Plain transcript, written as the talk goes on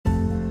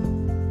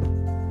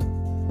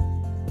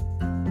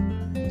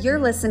You're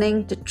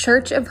listening to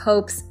Church of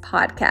Hope's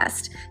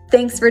podcast.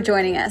 Thanks for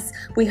joining us.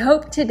 We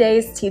hope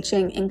today's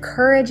teaching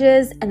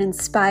encourages and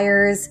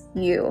inspires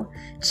you.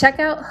 Check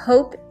out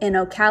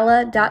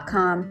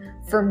hopeinocala.com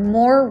for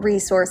more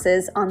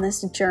resources on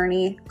this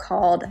journey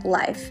called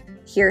life.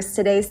 Here's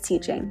today's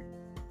teaching.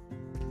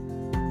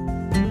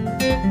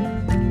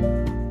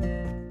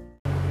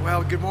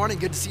 Well, good morning.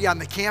 Good to see you on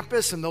the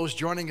campus and those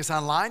joining us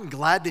online.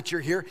 Glad that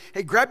you're here.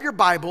 Hey, grab your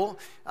Bible.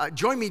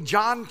 Join me,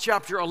 John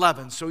chapter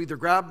 11. So either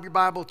grab your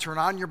Bible, turn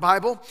on your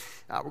Bible.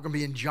 We're going to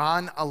be in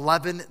John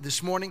 11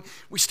 this morning.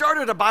 We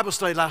started a Bible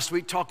study last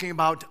week talking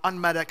about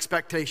unmet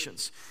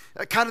expectations.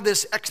 Kind of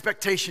this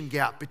expectation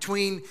gap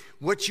between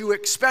what you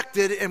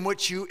expected and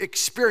what you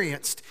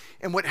experienced.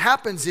 And what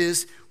happens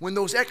is when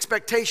those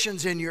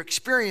expectations and your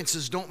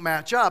experiences don't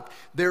match up,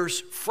 there's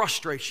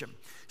frustration.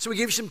 So we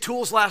gave you some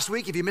tools last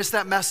week. If you missed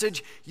that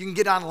message, you can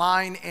get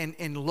online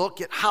and look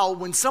at how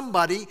when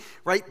somebody,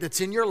 right,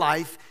 that's in your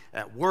life,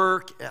 at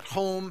work, at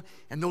home,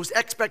 and those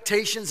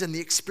expectations and the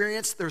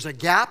experience, there's a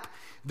gap.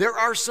 There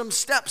are some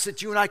steps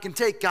that you and I can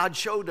take. God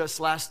showed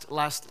us last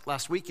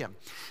weekend.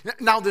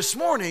 Now this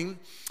morning,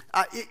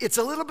 it's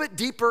a little bit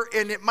deeper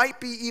and it might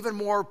be even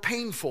more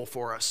painful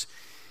for us.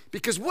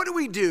 Because what do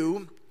we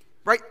do,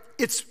 right?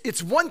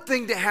 It's one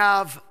thing to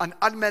have an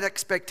unmet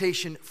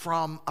expectation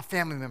from a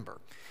family member,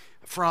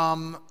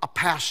 from a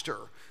pastor,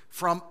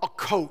 from a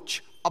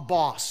coach, a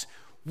boss.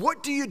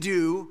 What do you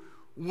do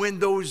when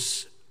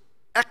those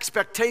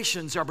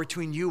expectations are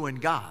between you and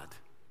God?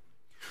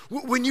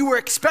 When you were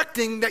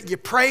expecting that you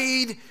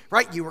prayed,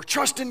 right? You were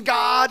trusting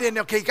God and,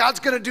 okay, God's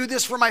going to do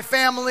this for my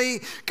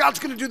family. God's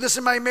going to do this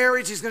in my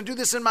marriage. He's going to do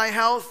this in my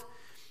health.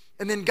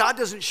 And then God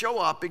doesn't show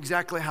up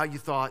exactly how you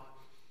thought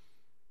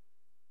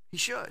he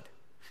should.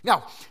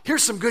 Now,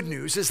 here's some good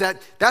news, is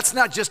that that's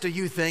not just a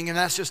you thing, and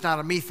that's just not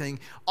a me thing.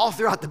 All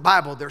throughout the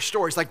Bible, there's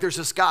stories. Like there's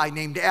this guy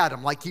named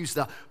Adam, like he was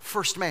the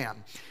first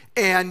man.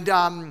 And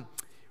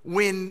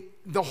when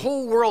the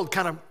whole world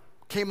kind of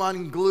came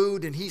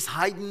unglued, and he's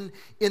hiding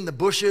in the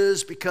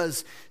bushes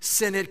because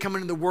sin had come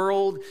into the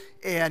world,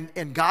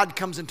 and God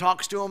comes and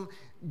talks to him,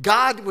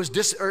 Adam was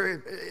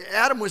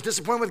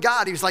disappointed with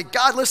God. He was like,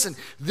 God, listen,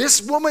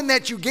 this woman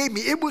that you gave me,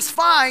 it was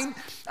fine.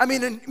 I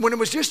mean, when it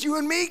was just you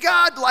and me,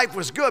 God, life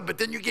was good. But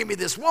then you gave me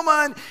this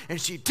woman,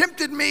 and she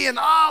tempted me, and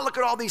look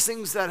at all these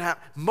things that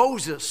happened.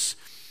 Moses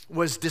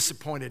was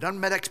disappointed,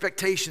 unmet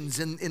expectations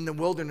in the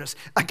wilderness.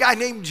 A guy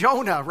named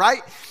Jonah,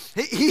 right?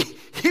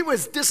 He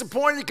was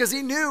disappointed because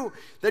he knew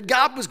that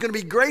God was going to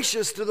be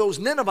gracious to those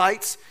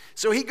Ninevites.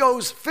 So he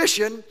goes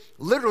fishing,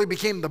 literally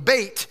became the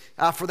bait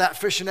for that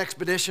fishing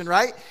expedition,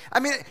 right? I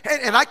mean,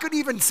 and I could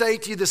even say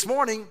to you this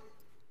morning,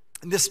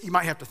 and this, you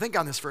might have to think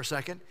on this for a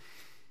second,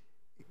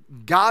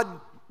 God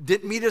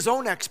didn't meet his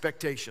own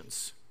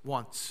expectations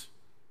once.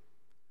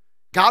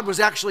 God was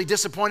actually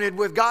disappointed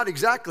with God.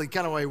 Exactly.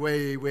 Kind of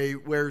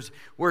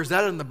where's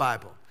that in the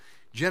Bible?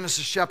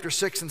 Genesis chapter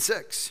 6 and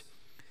 6.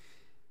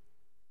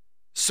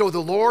 So the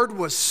Lord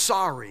was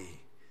sorry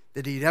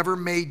that he'd ever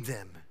made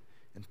them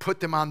and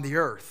put them on the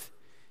earth.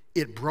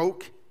 It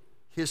broke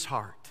his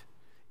heart.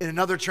 In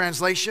another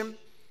translation,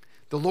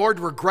 the Lord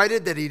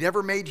regretted that he'd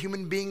ever made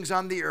human beings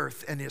on the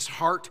earth, and his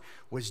heart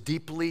was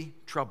deeply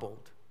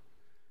troubled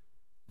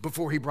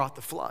before he brought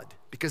the flood,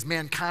 because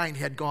mankind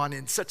had gone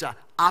in such an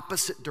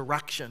opposite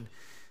direction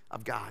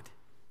of God.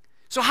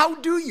 So how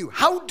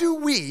do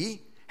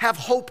we have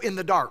hope in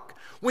the dark?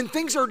 When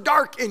things are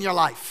dark in your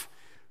life,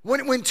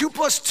 when 2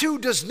 plus 2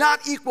 does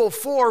not equal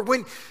 4,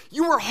 when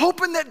you were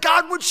hoping that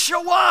God would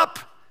show up,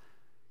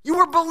 you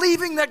were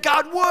believing that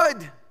God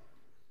would,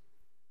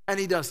 and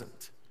he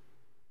doesn't.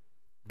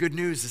 Good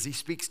news is he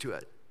speaks to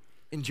it.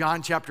 In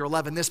John chapter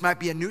 11, this might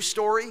be a new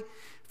story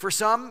for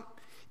some.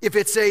 If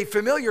it's a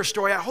familiar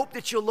story, I hope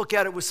that you'll look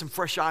at it with some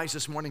fresh eyes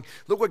this morning.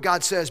 Look what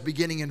God says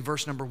beginning in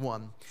verse number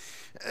 1.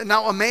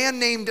 Now a man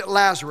named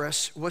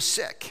Lazarus was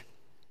sick.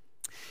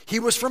 He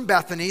was from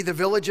Bethany, the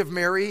village of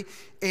Mary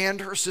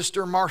and her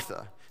sister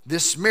Martha.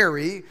 This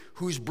Mary,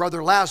 whose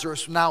brother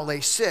Lazarus now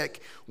lay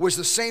sick, was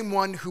the same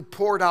one who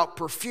poured out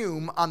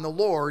perfume on the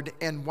Lord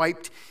and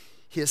wiped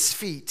his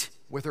feet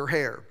with her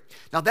hair.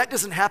 Now that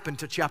doesn't happen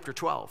to chapter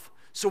 12.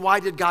 So why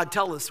did God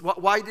tell us?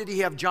 Why did he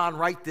have John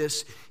write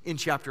this in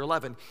chapter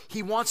 11?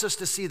 He wants us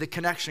to see the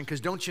connection,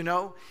 because don't you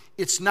know,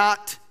 it's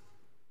not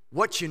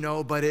what you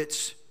know, but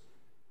it's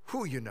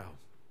who you know.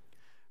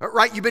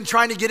 Right? You've been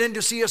trying to get in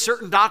to see a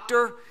certain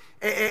doctor,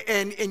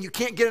 and you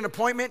can't get an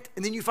appointment,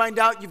 and then you find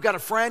out you've got a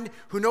friend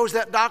who knows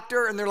that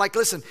doctor, and they're like,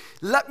 listen,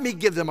 let me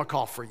give them a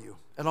call for you.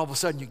 And all of a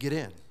sudden you get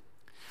in.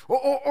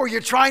 Or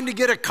you're trying to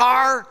get a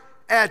car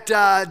at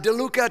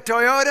DeLuca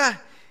Toyota,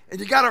 and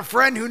you got a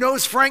friend who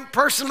knows Frank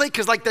personally,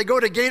 because like they go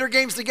to Gator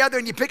games together,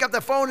 and you pick up the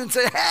phone and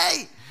say,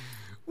 hey,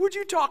 would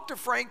you talk to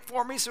Frank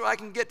for me so I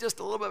can get just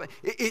a little bit?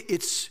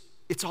 It's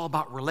all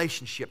about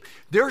relationship.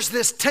 There's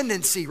this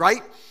tendency,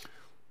 right?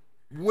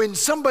 When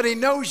somebody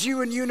knows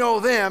you and you know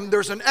them,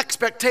 there's an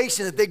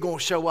expectation that they're going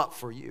to show up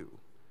for you.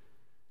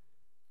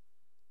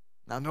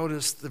 Now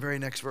notice the very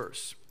next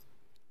verse.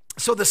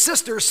 So the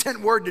sisters sent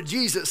word to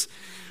Jesus,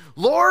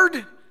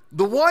 Lord,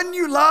 the one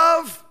you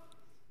love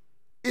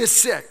is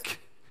sick.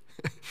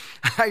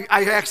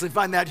 I actually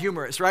find that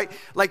humorous, right?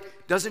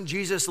 Like, doesn't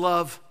Jesus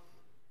love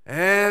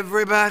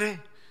everybody?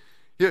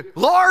 Yeah.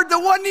 Lord, the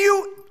one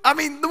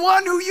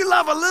who you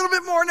love a little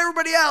bit more than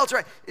everybody else,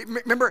 right?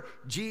 Remember,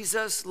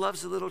 Jesus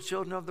loves the little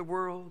children of the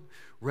world,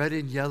 red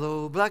and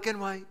yellow, black and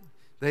white.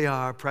 They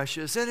are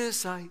precious in his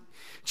sight.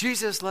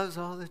 Jesus loves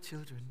all the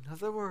children of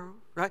the world,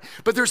 right?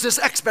 But there's this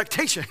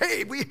expectation.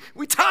 Hey,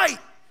 we tight.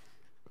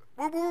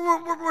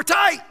 We're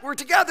tight. We're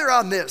together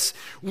on this.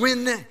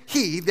 When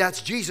he,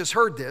 that's Jesus,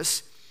 heard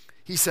this,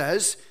 he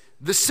says,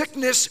 the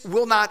sickness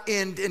will not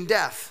end in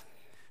death.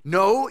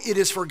 No, it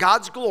is for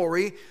God's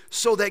glory,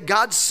 so that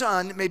God's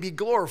Son may be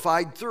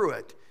glorified through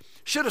it.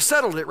 Should have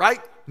settled it, right?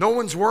 No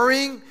one's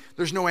worrying.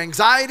 There's no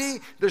anxiety.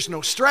 There's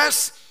no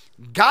stress.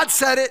 God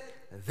said it.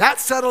 That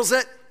settles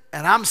it.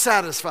 And I'm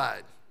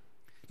satisfied.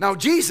 Now,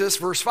 Jesus,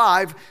 verse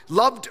 5,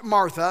 loved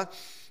Martha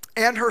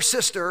and her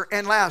sister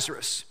and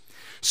Lazarus.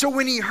 So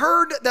when he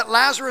heard that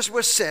Lazarus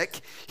was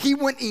sick, he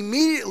went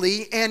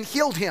immediately and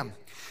healed him.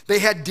 They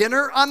had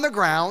dinner on the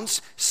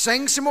grounds,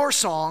 sang some more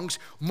songs,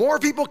 more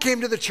people came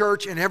to the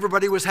church, and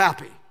everybody was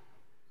happy.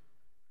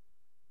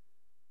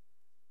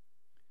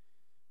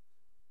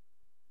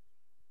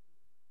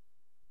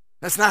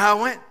 That's not how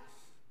it went.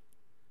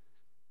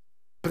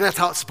 But that's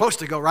how it's supposed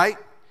to go, right?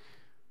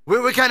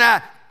 We kind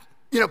of,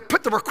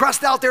 put the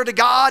request out there to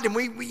God, and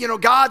we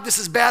God, this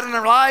is bad in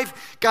our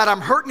life. God,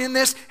 I'm hurting in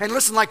this. And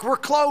listen, like, we're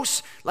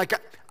close. Like,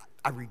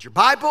 I read your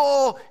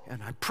Bible,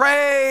 and I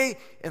pray,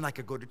 and like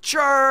I go to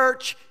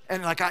church,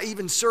 and like I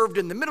even served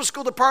in the middle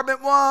school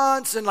department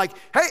once, and like,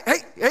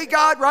 hey,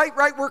 God, right,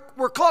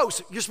 we're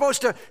close. You're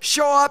supposed to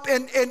show up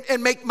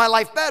and make my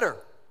life better.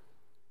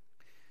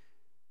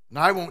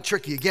 Now, I won't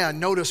trick you again.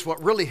 Notice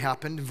what really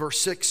happened in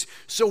verse 6.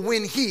 So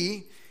when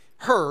he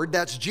heard,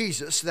 that's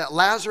Jesus, that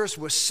Lazarus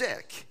was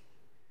sick,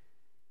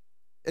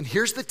 and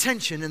here's the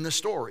tension in the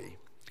story,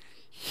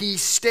 he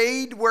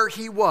stayed where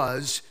he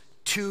was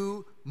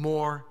 2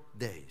 more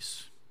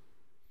days.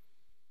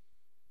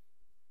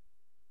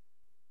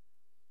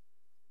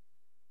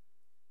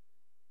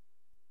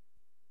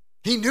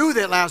 He knew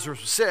that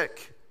Lazarus was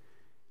sick.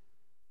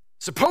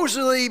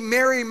 Supposedly,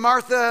 Mary,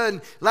 Martha,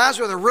 and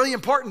Lazarus are really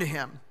important to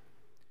him.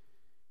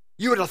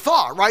 You would have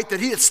thought, right, that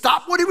he had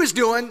stopped what he was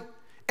doing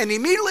and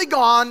immediately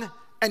gone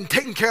and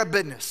taken care of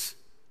business.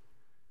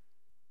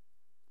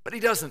 But he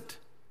doesn't.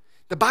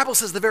 The Bible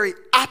says the very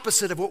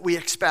opposite of what we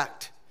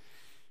expect.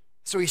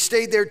 So he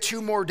stayed there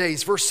 2 more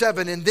days. Verse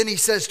 7, and then he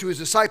says to his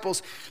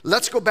disciples,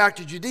 let's go back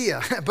to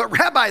Judea. But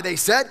Rabbi, they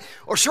said,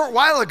 a short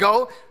while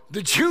ago,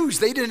 the Jews,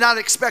 they did not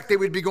expect they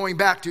would be going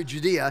back to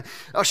Judea.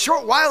 A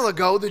short while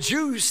ago, the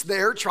Jews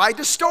there tried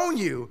to stone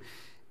you,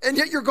 and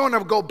yet you're going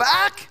to go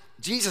back?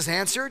 Jesus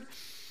answered,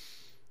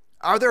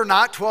 are there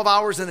not 12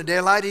 hours in the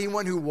daylight?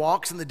 Anyone who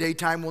walks in the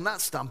daytime will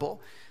not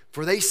stumble,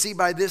 for they see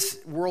by this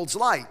world's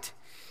light.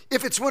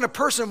 If it's when a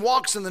person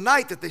walks in the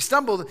night that they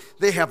stumble,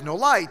 they have no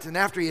light. And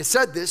after he had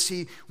said this,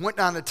 he went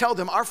on to tell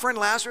them, our friend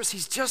Lazarus,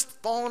 he's just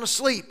fallen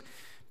asleep,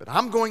 but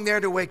I'm going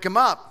there to wake him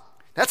up.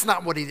 That's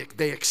not what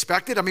they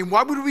expected. I mean,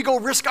 why would we go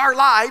risk our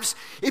lives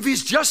if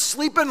he's just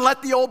sleeping?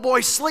 Let the old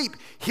boy sleep.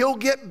 He'll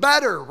get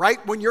better,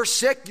 right? When you're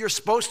sick, you're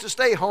supposed to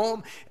stay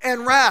home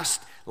and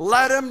rest.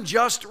 Let him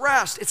just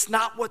rest. It's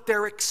not what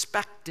they're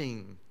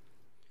expecting.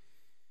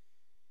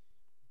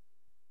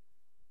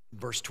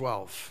 Verse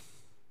 12.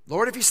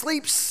 Lord, if he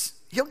sleeps,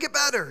 he'll get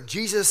better.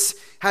 Jesus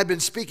had been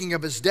speaking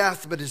of his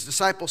death, but his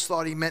disciples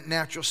thought he meant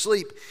natural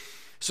sleep.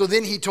 So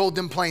then he told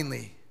them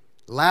plainly,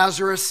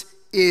 Lazarus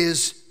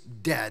is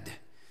dead.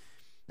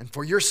 And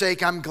for your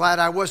sake, I'm glad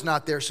I was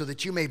not there so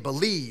that you may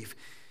believe.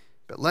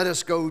 But let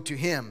us go to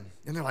him.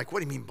 And they're like, what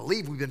do you mean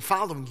believe? We've been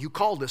following you.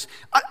 Called us.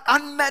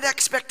 Unmet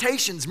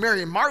expectations.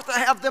 Mary and Martha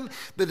have them.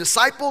 The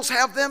disciples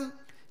have them.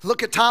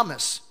 Look at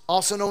Thomas,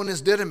 also known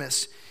as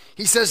Didymus.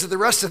 He says to the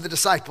rest of the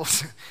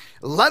disciples,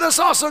 let us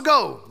also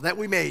go that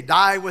we may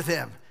die with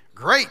him.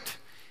 Great.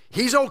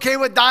 He's okay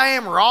with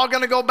dying. We're all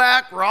going to go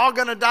back. We're all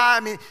going to die. I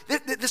mean,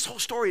 this whole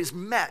story is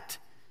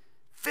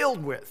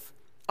filled with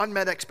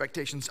unmet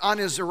expectations. On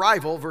his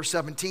arrival, verse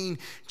 17,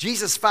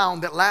 Jesus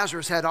found that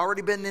Lazarus had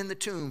already been in the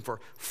tomb for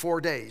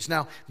 4 days.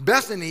 Now,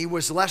 Bethany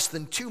was less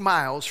than 2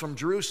 miles from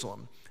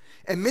Jerusalem,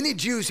 and many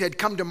Jews had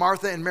come to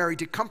Martha and Mary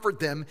to comfort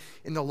them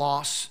in the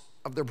loss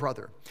of their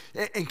brother.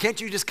 And can't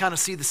you just kind of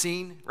see the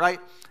scene, right?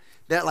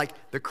 That like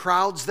the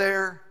crowd's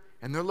there,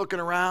 and they're looking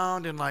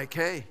around and like,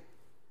 hey,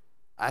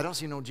 I don't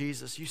see no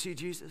Jesus. You see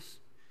Jesus?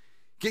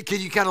 Can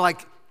you kind of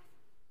like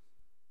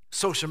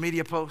social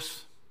media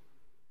posts?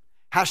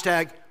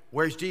 Hashtag,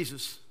 where's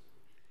Jesus?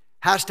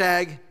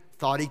 Hashtag,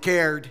 thought he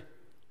cared.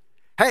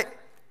 Hey,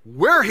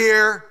 we're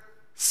here.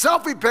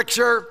 Selfie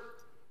picture.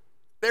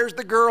 There's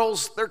the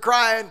girls. They're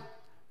crying.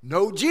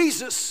 No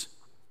Jesus,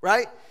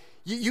 right?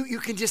 You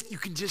can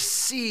just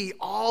see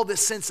all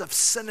this sense of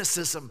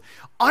cynicism,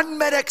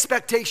 unmet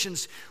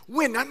expectations.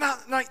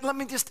 Let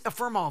me just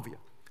affirm all of you.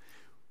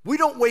 We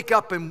don't wake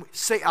up and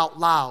say out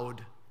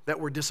loud that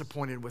we're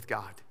disappointed with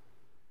God.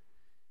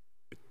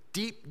 But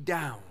deep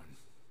down,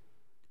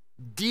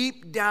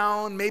 deep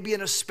down, maybe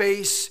in a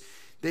space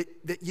that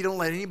you don't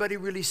let anybody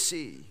really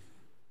see.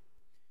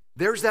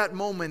 There's that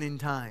moment in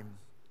time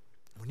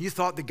when you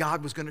thought that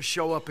God was going to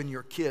show up in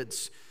your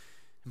kids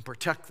and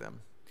protect them.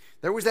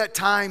 There was that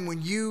time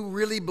when you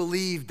really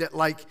believed that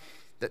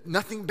that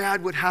nothing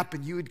bad would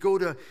happen. You would go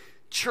to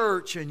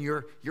church and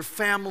your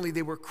family,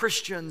 they were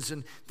Christians,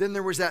 and then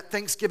there was that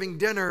Thanksgiving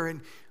dinner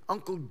and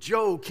Uncle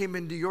Joe came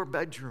into your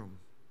bedroom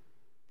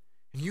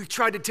and you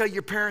tried to tell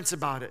your parents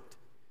about it.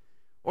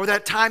 Or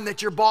that time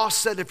that your boss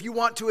said, if you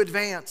want to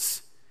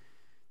advance.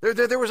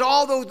 There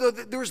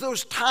was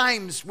those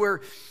times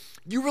where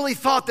you really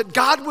thought that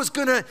God was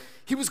gonna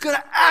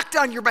act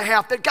on your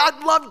behalf, that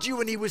God loved you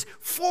and he was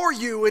for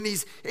you, and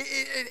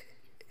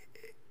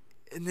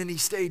then he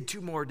stayed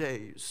 2 more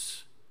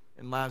days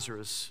and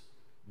Lazarus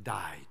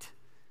died.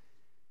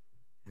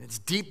 And it's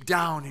deep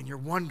down and you're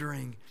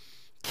wondering,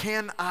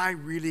 can I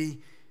really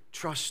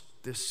trust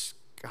this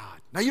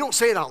God? Now you don't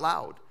say it out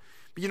loud,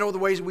 but you know the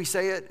ways we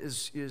say it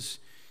is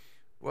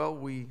well,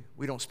 we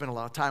don't spend a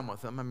lot of time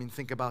with him. I mean,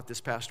 think about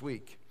this past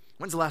week.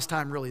 When's the last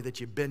time really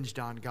that you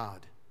binged on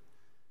God?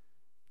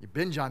 You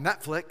binge on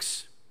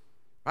Netflix,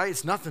 right?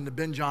 It's nothing to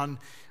binge on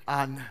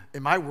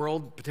in my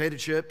world, potato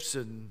chips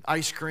and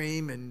ice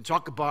cream and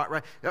chocolate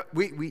bar, right?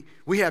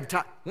 We have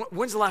time.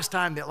 When's the last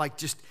time that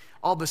just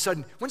all of a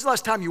sudden, when's the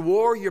last time you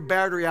wore your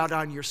battery out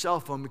on your cell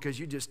phone because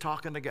you're just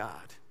talking to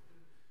God?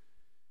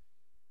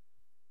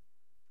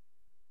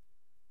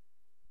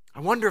 I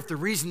wonder if the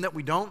reason that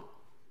we don't,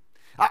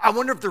 I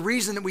wonder if the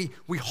reason that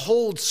we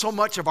hold so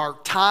much of our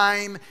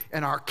time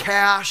and our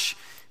cash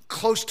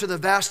close to the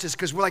vest is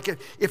because we're like,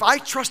 if I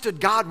trusted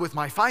God with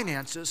my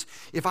finances,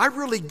 if I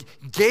really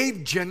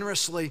gave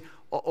generously,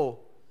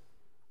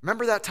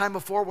 remember that time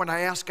before when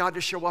I asked God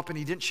to show up and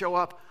he didn't show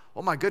up?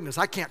 Oh my goodness,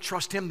 I can't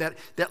trust him that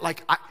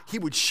he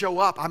would show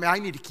up. I mean, I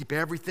need to keep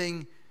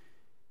everything.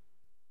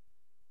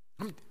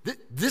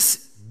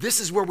 This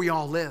is where we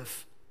all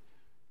live.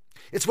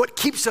 It's what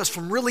keeps us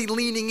from really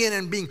leaning in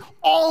and being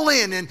all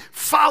in and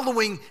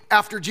following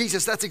after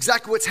Jesus. That's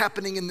exactly what's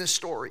happening in this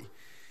story.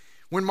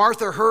 When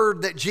Martha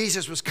heard that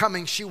Jesus was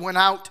coming, she went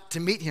out to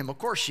meet him. Of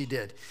course she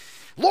did.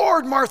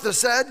 Lord, Martha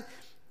said,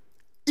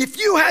 if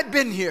you had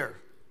been here,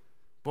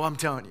 boy, I'm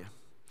telling you,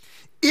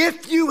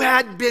 if you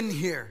had been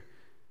here,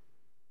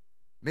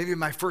 maybe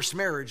my first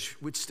marriage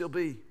would still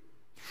be.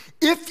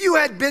 If you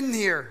had been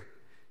here,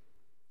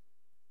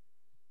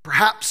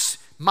 perhaps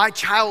my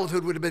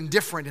childhood would have been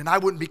different and I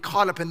wouldn't be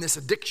caught up in this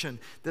addiction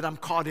that I'm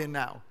caught in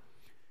now.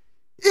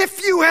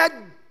 If you had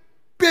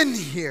been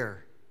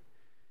here,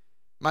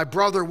 my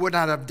brother would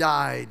not have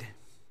died.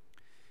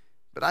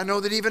 But I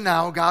know that even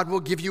now, God will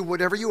give you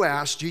whatever you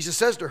ask. Jesus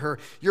says to her,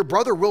 your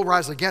brother will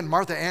rise again.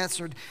 Martha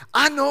answered,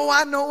 I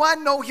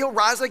know he'll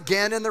rise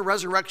again in the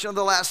resurrection of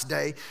the last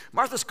day.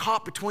 Martha's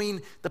caught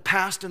between the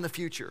past and the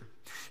future.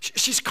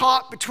 She's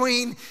caught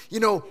between,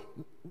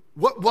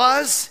 what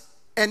was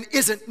and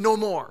isn't no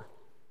more.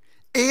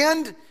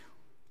 And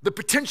the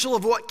potential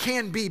of what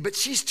can be, but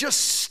she's just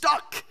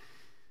stuck.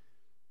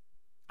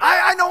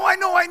 I know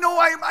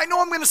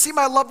I'm going to see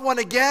my loved one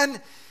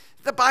again.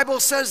 The Bible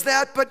says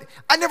that, but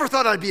I never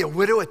thought I'd be a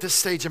widow at this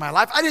stage of my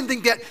life. I didn't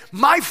think that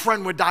my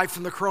friend would die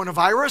from the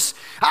coronavirus.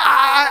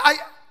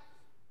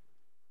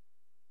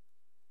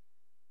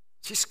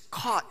 She's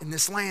caught in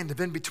this land of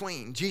in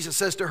between. Jesus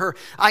says to her,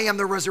 I am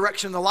the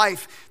resurrection and the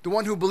life. The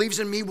one who believes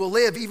in me will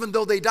live even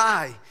though they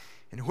die.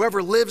 And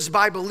whoever lives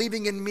by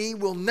believing in me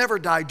will never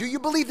die. Do you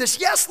believe this?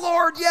 Yes,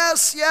 Lord.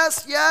 Yes,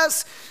 yes,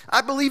 yes.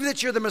 I believe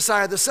that you're the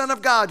Messiah, the Son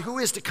of God, who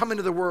is to come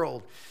into the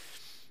world.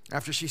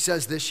 After she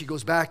says this, she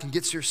goes back and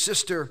gets her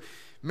sister,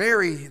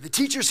 Mary. The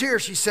teacher's here,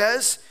 she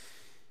says.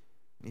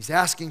 He's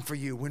asking for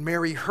you. When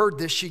Mary heard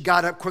this, she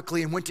got up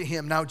quickly and went to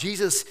him. Now,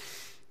 Jesus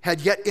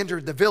had yet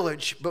entered the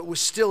village, but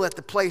was still at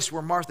the place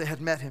where Martha had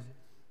met him.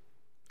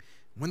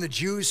 When the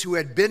Jews who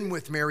had been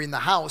with Mary in the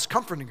house,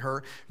 comforting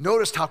her,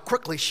 noticed how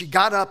quickly she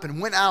got up and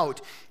went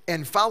out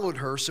and followed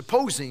her,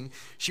 supposing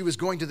she was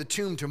going to the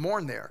tomb to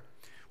mourn there.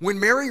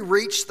 When Mary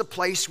reached the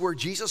place where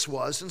Jesus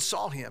was and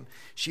saw him,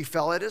 she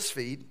fell at his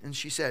feet, and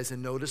she says,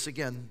 and notice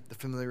again the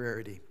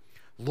familiarity,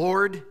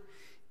 Lord,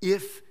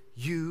 if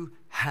you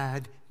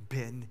had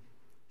been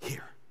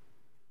here.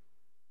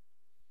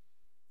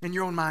 In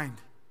your own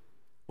mind,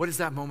 what is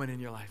that moment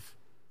in your life?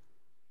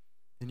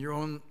 In your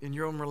own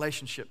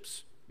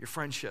relationships, your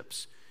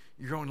friendships,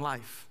 your own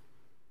life.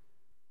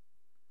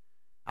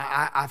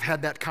 I've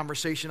had that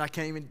conversation. I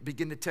can't even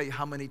begin to tell you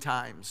how many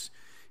times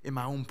in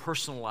my own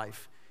personal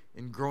life,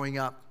 in growing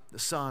up, the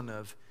son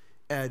of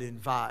Ed and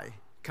Vi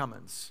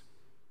Cummins.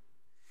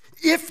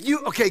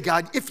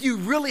 God, if you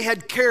really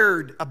had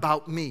cared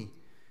about me,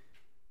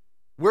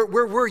 where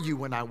were you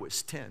when I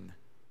was 10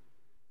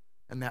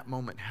 and that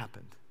moment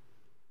happened?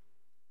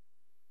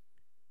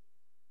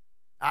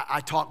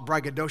 I talk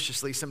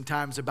braggadociously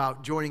sometimes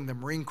about joining the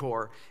Marine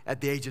Corps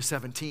at the age of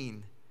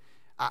 17.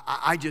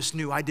 I just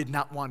knew I did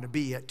not want to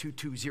be at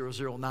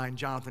 22009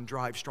 Jonathan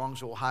Drive,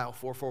 Strongsville, Ohio,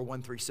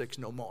 44136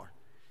 no more.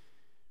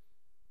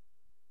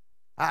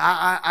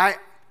 I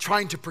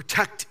trying to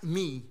protect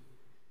me.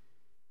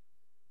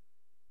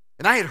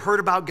 And I had heard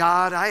about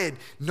God. I had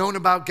known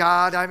about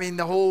God. I mean,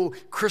 the whole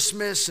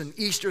Christmas and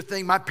Easter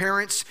thing. My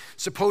parents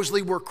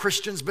supposedly were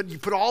Christians, but you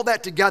put all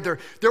that together,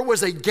 there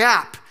was a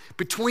gap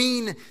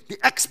between the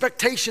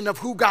expectation of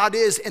who God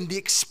is and the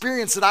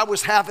experience that I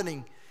was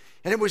having.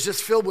 And it was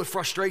just filled with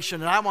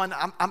frustration. And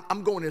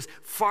I'm going as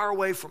far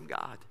away from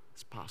God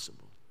as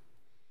possible.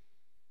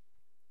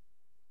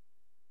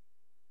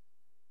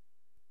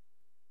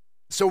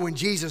 So when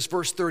Jesus,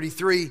 verse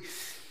 33,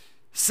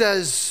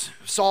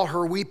 saw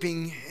her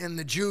weeping, and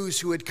the Jews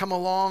who had come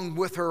along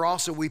with her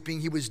also weeping,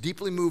 he was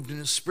deeply moved in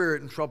his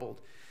spirit and troubled.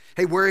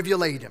 Hey, where have you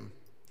laid him?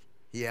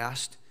 He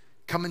asked.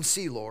 Come and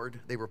see, Lord,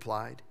 they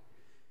replied.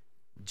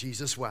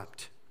 Jesus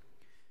wept.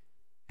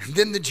 And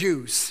then the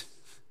Jews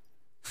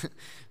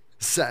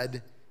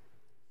said,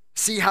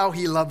 see how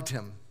he loved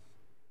him.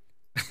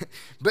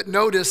 But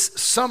notice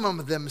some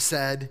of them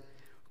said,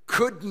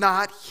 could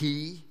not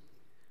he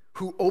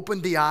who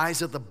opened the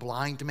eyes of the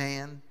blind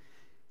man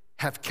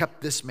have kept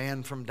this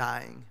man from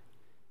dying?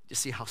 You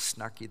see how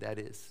snarky that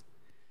is?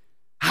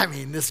 I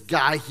mean, this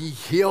guy, he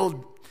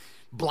healed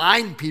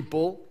blind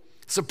people.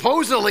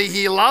 Supposedly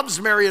he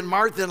loves Mary and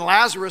Martha and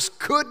Lazarus.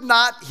 Could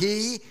not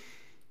he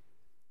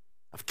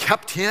have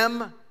kept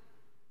him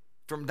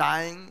from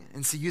dying?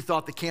 And see, you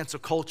thought the cancel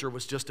culture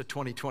was just a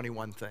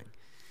 2021 thing.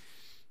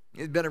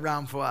 It's been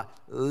around for a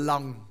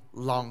long,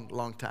 long,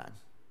 long time.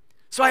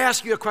 So I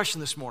ask you a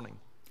question this morning.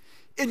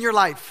 In your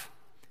life,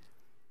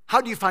 how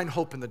do you find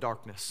hope in the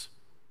darkness?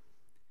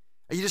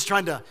 Are you just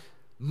trying to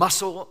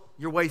muscle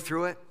your way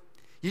through it?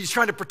 You're just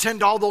trying to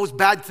pretend all those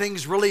bad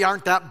things really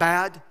aren't that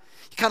bad?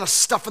 You're kind of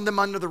stuffing them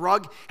under the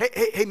rug?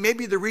 Hey,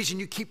 maybe the reason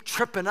you keep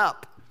tripping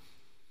up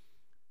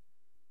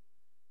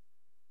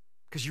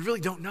because you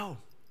really don't know.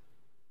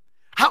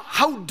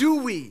 How do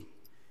we?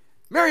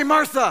 Mary,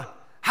 Martha,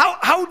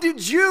 how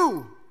did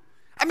you?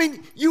 I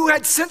mean, you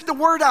had sent the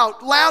word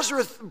out.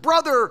 Lazarus'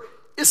 brother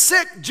is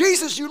sick.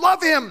 Jesus, you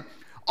love him.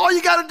 All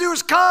you got to do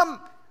is come.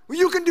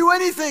 You can do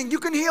anything. You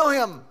can heal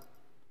him.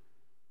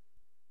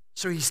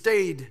 So he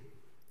stayed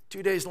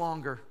 2 days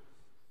longer.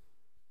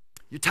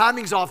 Your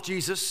timing's off,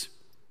 Jesus.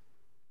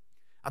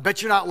 I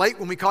bet you're not late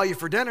when we call you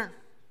for dinner.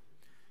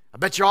 I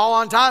bet you're all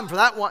on time for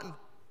that one.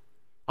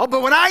 Oh,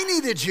 but when I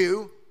needed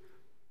you,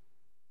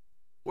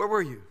 where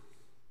were you?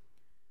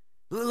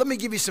 Let me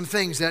give you some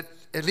things that,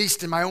 at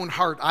least in my own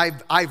heart,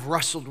 I've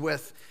wrestled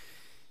with.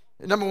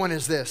 Number one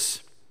is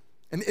this,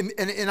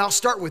 and I'll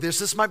start with this.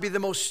 This might be the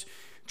most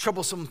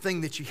troublesome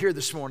thing that you hear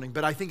this morning,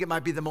 but I think it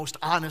might be the most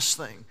honest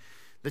thing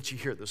that you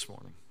hear this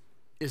morning,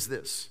 is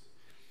this.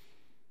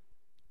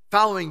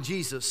 Following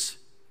Jesus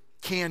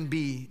can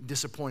be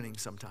disappointing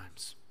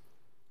sometimes.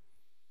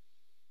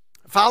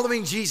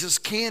 Following Jesus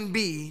can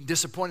be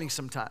disappointing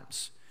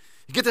sometimes.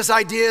 You get this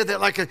idea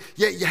that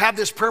you have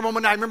this prayer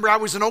moment. I remember I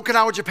was in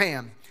Okinawa,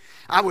 Japan.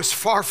 I was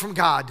far from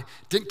God.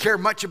 Didn't care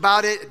much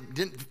about it.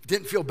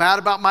 Didn't feel bad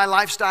about my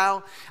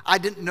lifestyle. I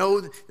didn't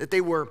know that they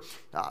were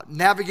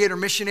navigator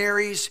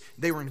missionaries.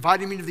 They were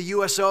inviting me to the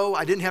USO.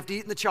 I didn't have to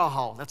eat in the chow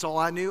hall. That's all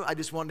I knew. I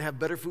just wanted to have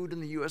better food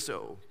in the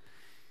USO.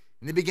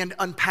 And they began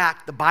to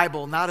unpack the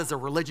Bible, not as a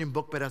religion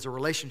book, but as a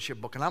relationship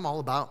book.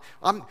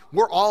 And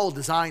we're all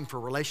designed for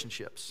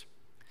relationships.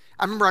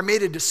 I remember I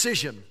made a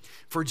decision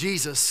for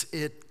Jesus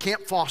at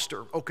Camp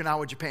Foster,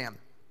 Okinawa, Japan.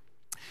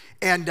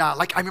 And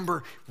I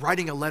remember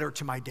writing a letter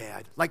to my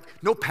dad.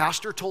 No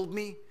pastor told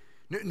me,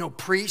 no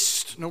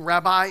priest, no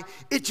rabbi.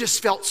 It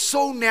just felt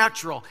so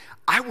natural.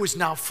 I was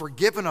now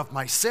forgiven of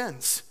my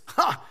sins.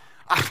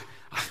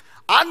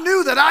 I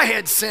knew that I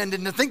had sinned,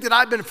 and to think that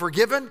I'd been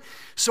forgiven.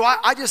 So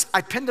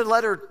I penned a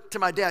letter to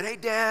my dad. Hey,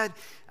 Dad,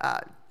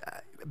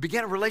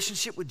 began a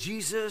relationship with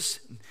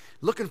Jesus.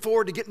 Looking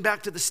forward to getting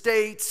back to the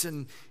States,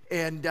 and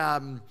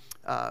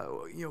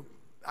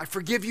I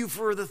forgive you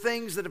for the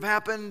things that have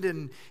happened,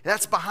 and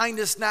that's behind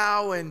us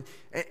now, and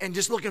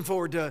just looking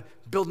forward to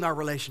building our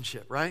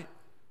relationship, right?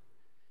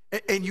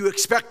 And you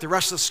expect the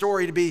rest of the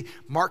story to be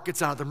Mark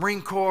gets out of the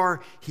Marine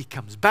Corps, he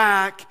comes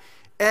back,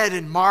 Ed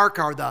and Mark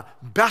are the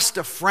best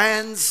of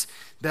friends,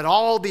 that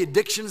all the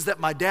addictions that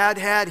my dad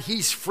had,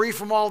 he's free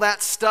from all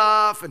that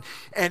stuff,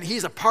 and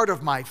he's a part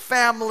of my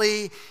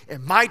family,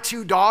 and my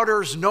 2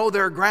 daughters know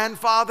their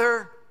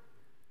grandfather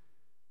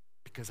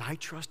because I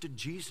trusted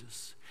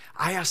Jesus.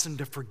 I asked him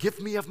to forgive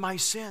me of my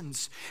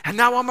sins. And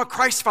now I'm a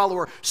Christ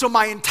follower. So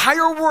my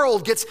entire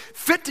world gets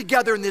fit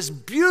together in this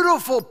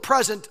beautiful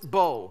present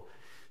bow.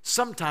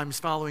 Sometimes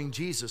following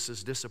Jesus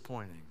is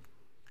disappointing.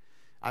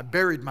 I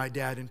buried my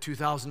dad in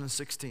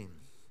 2016.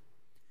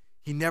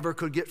 He never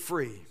could get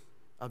free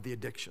of the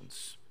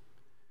addictions.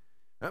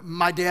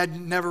 My dad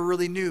never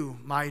really knew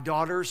my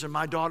daughters, and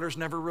my daughters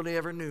never really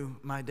ever knew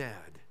my dad.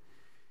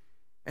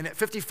 And at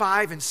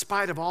 55, in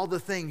spite of all the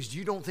things,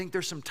 you don't think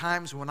there's some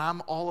times when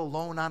I'm all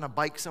alone on a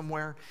bike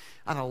somewhere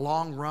on a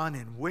long run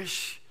and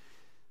wish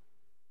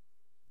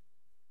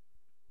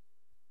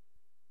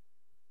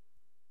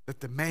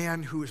that the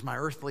man who is my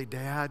earthly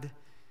dad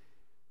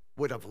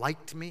would have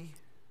liked me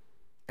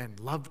and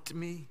loved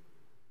me?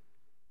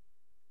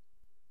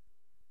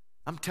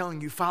 I'm telling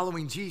you,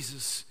 following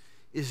Jesus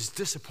is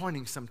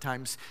disappointing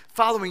sometimes.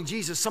 Following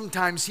Jesus,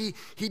 sometimes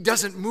he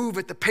doesn't move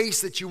at the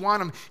pace that you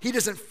want him. He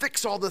doesn't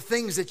fix all the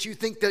things that you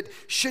think that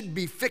should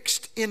be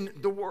fixed in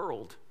the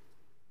world.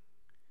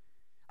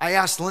 I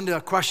asked Linda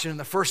a question in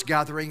the first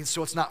gathering,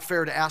 so it's not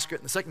fair to ask her it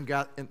in the second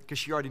gathering because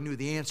she already knew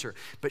the answer,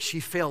 but she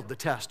failed the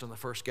test on the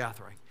first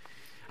gathering.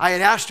 I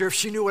had asked her if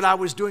she knew what I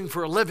was doing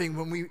for a living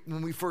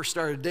when we first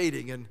started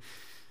dating, and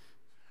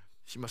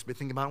she must be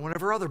thinking about one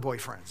of her other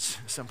boyfriends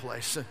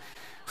someplace.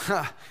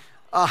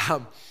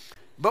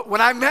 But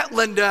when I met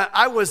Linda,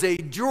 I was a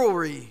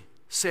jewelry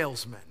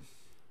salesman,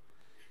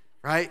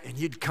 right? And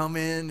you'd come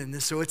in,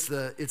 and so it's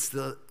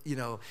the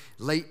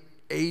late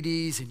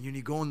 80s, and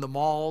you go in the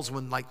malls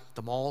when like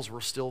the malls were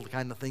still the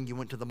kind of thing. You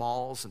went to the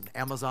malls and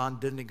Amazon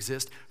didn't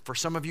exist. For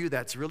some of you,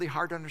 that's really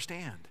hard to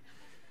understand.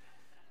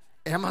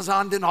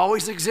 Amazon didn't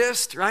always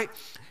exist, right?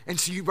 And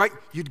so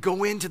you'd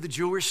go into the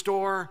jewelry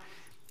store,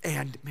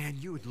 and man,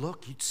 you'd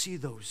see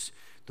those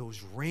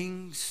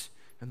rings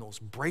and those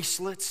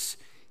bracelets.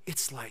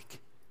 It's like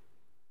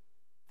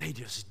they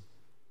just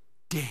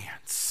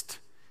danced.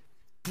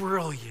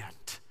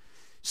 Brilliant.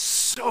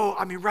 So,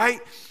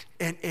 right?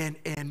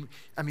 And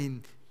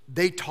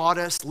they taught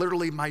us,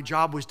 literally my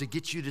job was to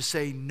get you to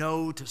say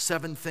no to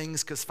 7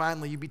 things, because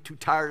finally you'd be too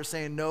tired of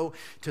saying no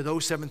to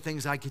those 7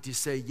 things. I get you to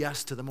say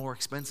yes to the more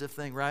expensive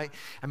thing, right?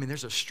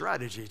 There's a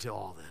strategy to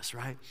all this,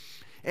 right?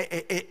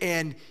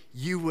 And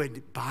you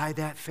would buy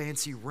that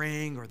fancy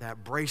ring or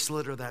that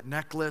bracelet or that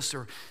necklace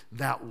or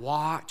that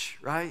watch,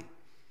 right?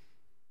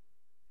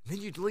 And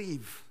then you'd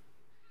leave.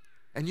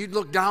 And you'd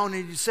look down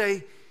and you'd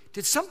say,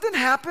 did something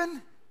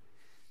happen?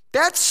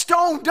 That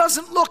stone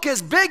doesn't look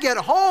as big at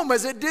home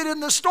as it did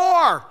in the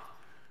store.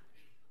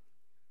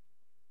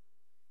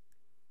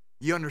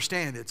 You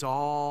understand, it's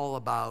all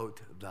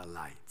about the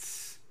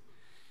lights.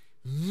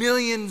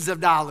 Millions of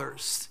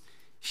dollars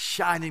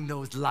shining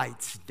those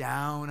lights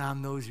down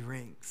on those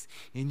rings.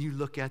 And you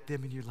look at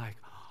them and you're like,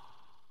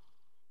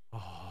 oh,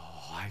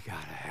 I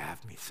gotta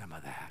have me some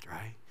of that,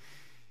 right?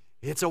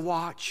 It's a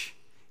watch.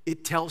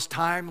 It tells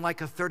time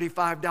like a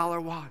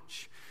 $35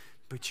 watch.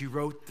 But you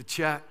wrote the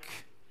check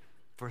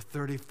for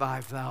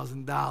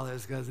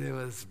 $35,000 because it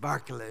was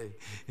sparkly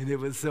and it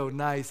was so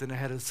nice and it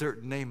had a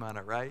certain name on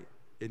it, right?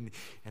 And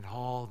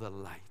all the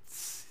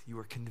lights. You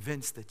were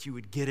convinced that you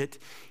would get it,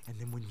 and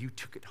then when you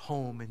took it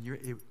home,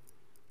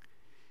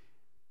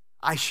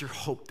 I sure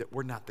hope that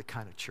we're not the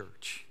kind of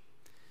church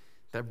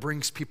that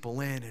brings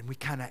people in and we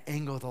kind of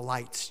angle the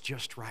lights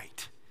just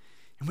right,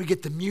 and we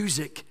get the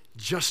music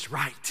just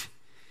right.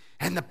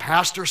 And the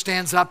pastor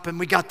stands up, and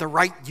we got the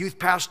right youth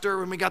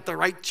pastor, and we got the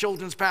right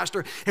children's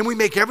pastor, and we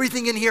make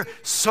everything in here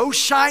so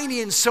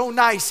shiny and so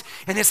nice.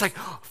 And it's like,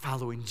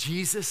 following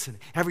Jesus, and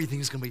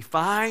everything's going to be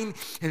fine,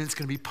 and it's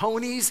going to be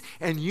ponies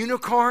and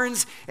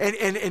unicorns,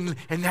 and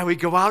now we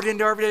go out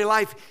into everyday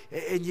life,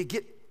 and you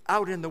get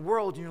out in the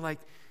world, and you're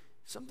like,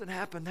 something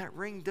happened. That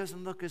ring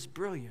doesn't look as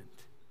brilliant.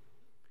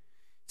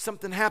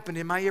 Something happened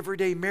in my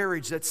everyday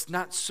marriage that's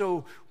not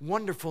so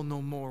wonderful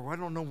no more. I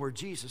don't know where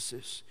Jesus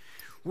is.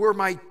 Where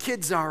my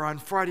kids are on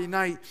Friday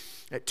night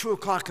at 2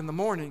 o'clock in the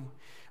morning.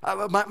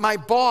 My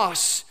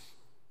boss,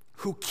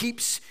 who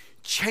keeps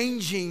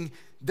changing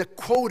the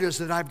quotas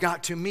that I've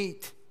got to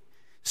meet.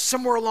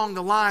 Somewhere along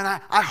the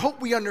line, I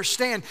hope we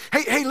understand.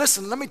 Hey,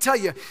 listen, let me tell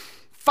you,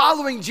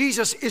 following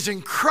Jesus is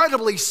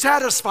incredibly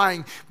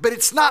satisfying, but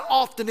it's not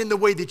often in the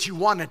way that you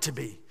want it to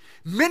be.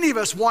 Many of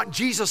us want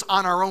Jesus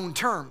on our own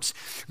terms.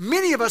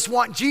 Many of us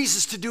want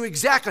Jesus to do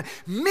exactly.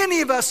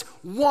 Many of us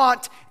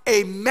want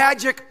a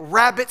magic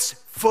rabbit's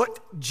foot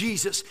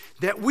Jesus,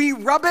 that we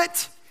rub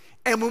it,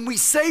 and when we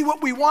say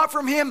what we want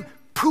from him,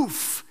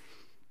 poof,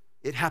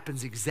 it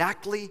happens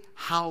exactly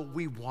how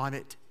we want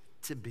it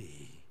to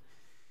be.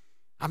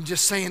 I'm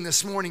just saying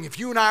this morning, if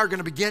you and I are going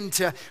to begin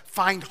to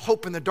find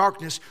hope in the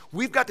darkness,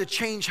 we've got to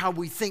change how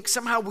we think.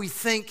 Somehow we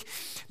think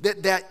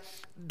that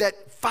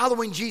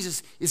following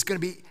Jesus is going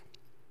to be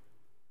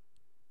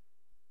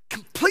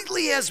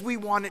completely as we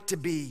want it to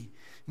be.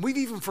 We've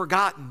even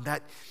forgotten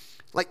that,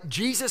 like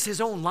Jesus,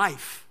 his own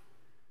life,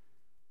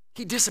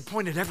 he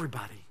disappointed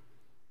everybody.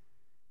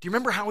 Do you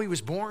remember how he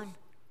was born?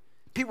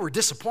 People were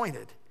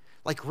disappointed.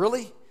 Like,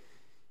 really?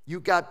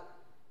 You got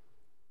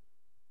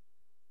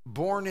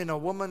born in a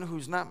woman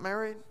who's not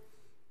married?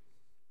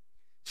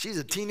 She's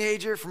a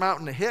teenager from out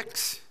in the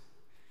Hicks?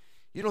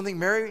 You don't think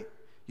Mary?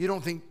 You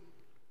don't think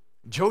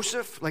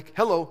Joseph? Like,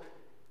 hello,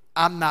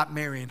 I'm not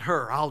marrying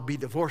her. I'll be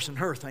divorcing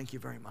her. Thank you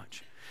very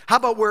much. How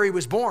about where he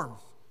was born?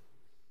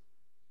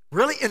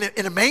 Really?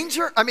 In a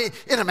manger?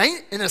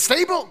 In a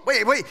stable?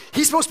 Wait.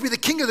 He's supposed to be the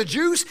king of the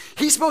Jews?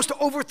 He's supposed to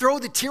overthrow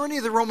the tyranny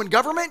of the Roman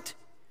government?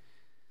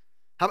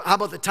 How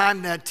about the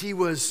time that he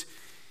was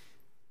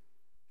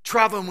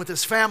traveling with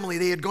his family?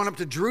 They had gone up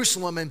to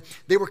Jerusalem, and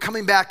they were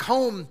coming back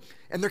home,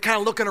 and they're kind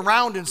of looking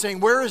around and saying,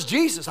 where is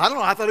Jesus? I don't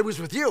know. I thought he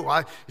was with you.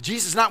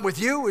 Jesus not with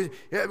you?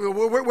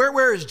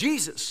 Where is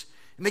Jesus?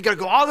 And they got to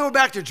go all the way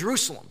back to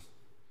Jerusalem.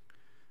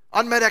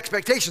 Unmet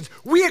expectations.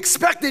 We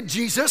expected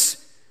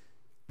Jesus.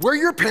 We're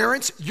your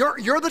parents.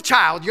 You're the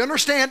child. You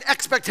understand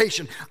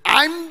expectation.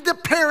 I'm the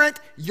parent.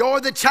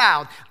 You're the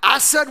child. I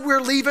said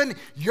we're leaving.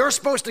 You're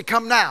supposed to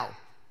come now.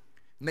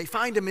 And they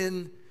find him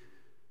in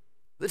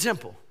the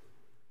temple.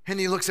 And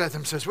he looks at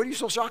them and says, what are you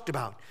so shocked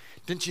about?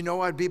 Didn't you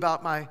know I'd be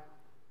about my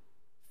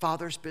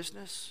Father's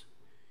business?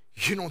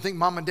 You don't think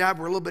Mom and Dad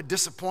were a little bit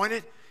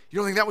disappointed? You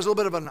don't think that was a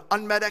little bit of an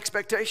unmet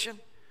expectation?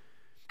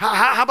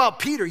 How about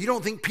Peter? You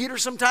don't think Peter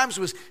sometimes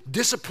was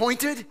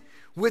disappointed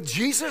with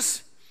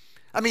Jesus?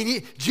 I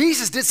mean,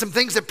 Jesus did some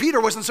things that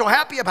Peter wasn't so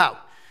happy about.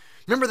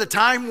 Remember the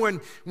time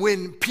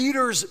when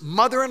Peter's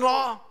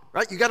mother-in-law,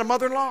 right? You got a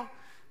mother-in-law?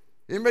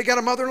 Anybody got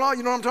a mother-in-law?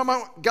 You know what I'm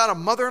talking about? Got a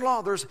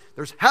mother-in-law? There's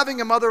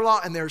having a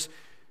mother-in-law and there's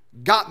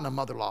gotten a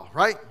mother-in-law,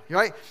 right?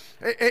 Right?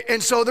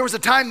 And so there was a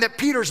time that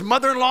Peter's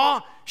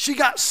mother-in-law, she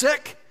got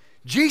sick.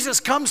 Jesus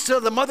comes to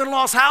the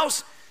mother-in-law's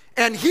house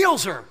and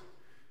heals her.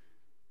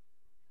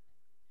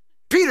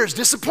 Peter's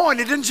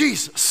disappointed in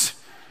Jesus.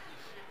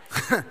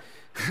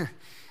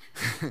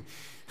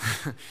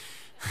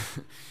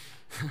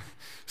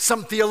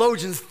 Some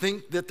theologians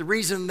think that the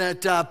reason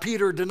that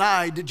Peter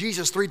denied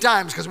Jesus 3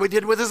 times because we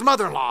did with his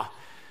mother-in-law.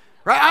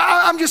 Right?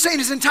 I'm just saying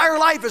his entire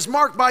life is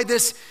marked by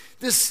this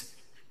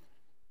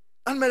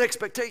unmet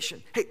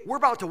expectation. Hey, we're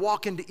about to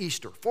walk into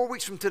Easter, 4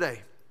 weeks from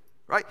today,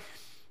 right?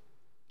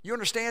 You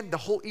understand the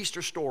whole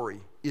Easter story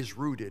is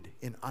rooted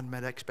in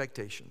unmet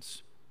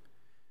expectations.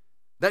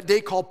 That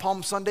day called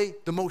Palm Sunday,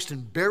 the most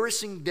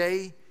embarrassing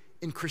day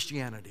in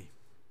Christianity.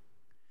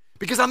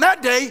 Because on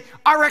that day,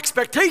 our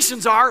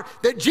expectations are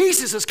that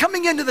Jesus is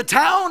coming into the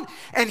town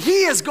and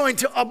he is going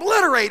to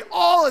obliterate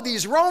all of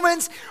these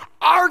Romans.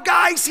 Our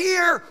guy's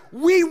here,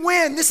 we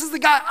win. This is the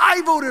guy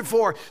I voted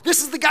for.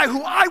 This is the guy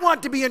who I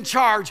want to be in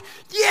charge.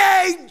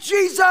 Yay,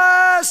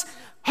 Jesus!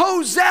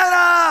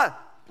 Hosanna!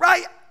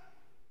 Right?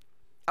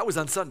 That was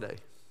on Sunday.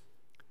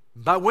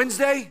 By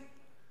Wednesday,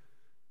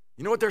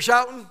 you know what they're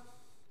shouting?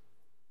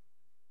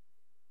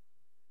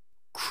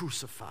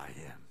 Crucify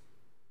him.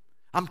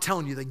 I'm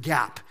telling you, the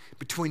gap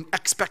between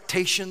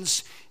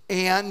expectations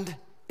and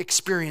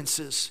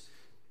experiences,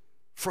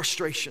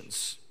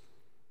 frustrations.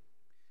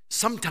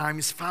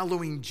 Sometimes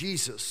following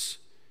Jesus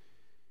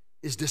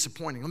is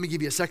disappointing. Let me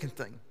give you a second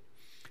thing.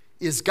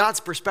 Is God's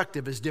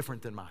perspective is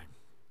different than mine.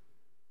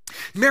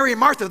 Mary and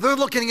Martha, they're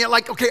looking at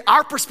like, okay,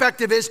 our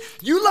perspective is,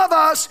 you love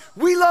us,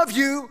 we love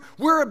you,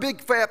 we're a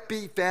big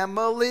happy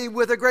family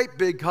with a great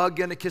big hug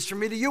and a kiss from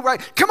me to you,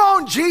 right? Come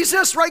on,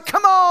 Jesus, right?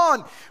 Come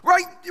on,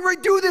 right?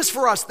 Do this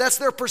for us. That's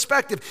their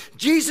perspective.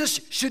 Jesus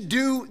should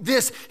do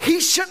this. He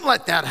shouldn't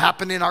let that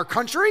happen in our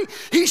country.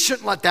 He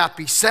shouldn't let that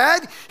be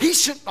said. He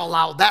shouldn't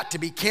allow that to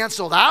be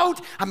canceled out.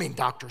 I mean,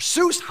 Dr.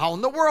 Seuss, how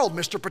in the world?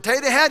 Mr.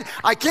 Potato Head,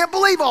 I can't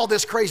believe all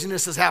this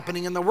craziness is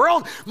happening in the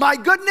world. My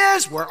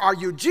goodness, where are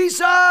you,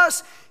 Jesus?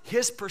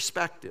 His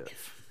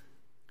perspective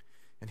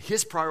and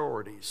his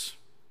priorities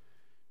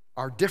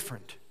are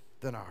different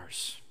than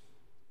ours.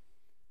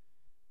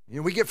 You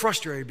know, we get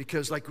frustrated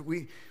because like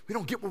we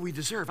don't get what we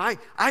deserve.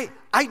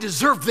 I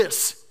deserve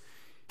this.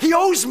 He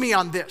owes me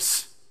on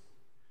this.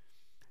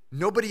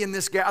 Nobody in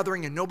this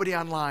gathering and nobody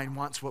online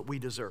wants what we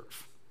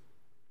deserve.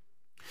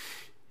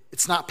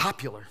 It's not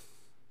popular,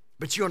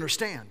 but you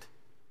understand.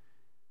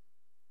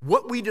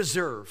 What we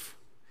deserve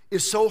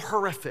is so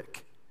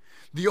horrific.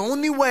 The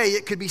only way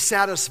it could be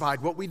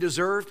satisfied, what we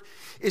deserved,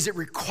 is it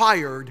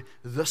required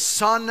the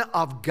Son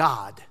of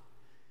God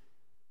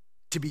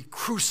to be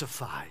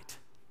crucified,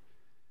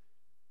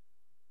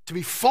 to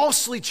be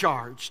falsely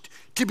charged,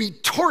 to be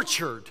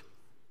tortured,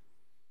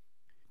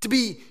 to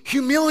be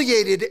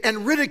humiliated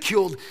and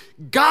ridiculed.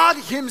 God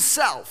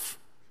himself,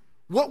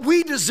 what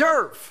we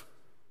deserve.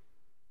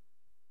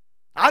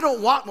 I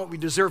don't want what we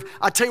deserve.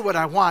 I'll tell you what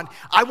I want.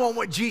 I want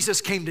what Jesus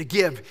came to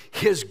give,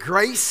 his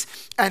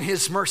grace and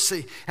his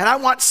mercy. And I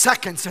want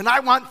seconds, and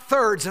I want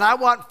thirds, and I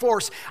want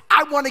fourths.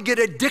 I want to get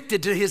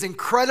addicted to his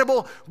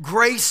incredible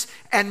grace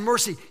and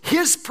mercy.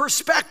 His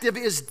perspective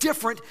is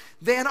different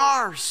than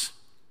ours.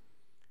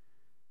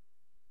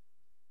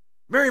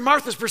 Mary and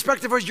Martha's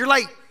perspective was, you're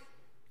late.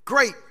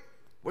 Great.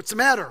 What's the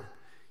matter?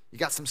 You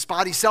got some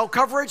spotty cell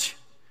coverage?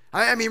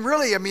 I mean,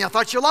 really, I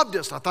thought you loved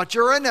us. I thought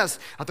you were in us.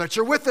 I thought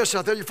you're with us.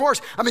 I thought you're for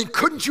us. I mean,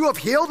 couldn't you have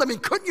healed? I mean,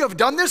 couldn't you have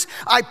done this?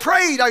 I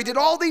prayed. I did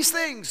all these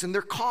things. And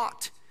they're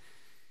caught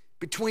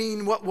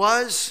between what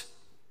was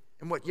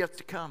and what yet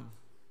to come.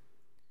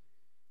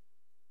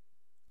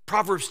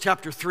 Proverbs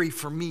chapter 3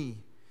 for me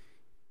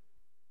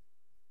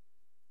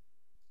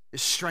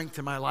is strength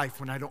in my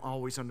life when I don't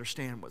always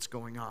understand what's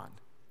going on.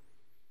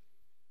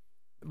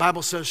 The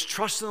Bible says,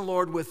 trust in the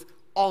Lord with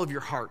all of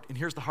your heart. And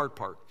here's the hard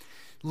part.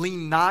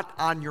 Lean not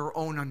on your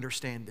own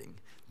understanding.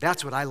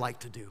 That's what I like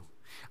to do.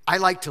 I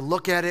like to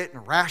look at it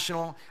and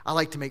rational. I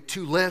like to make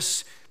 2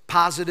 lists,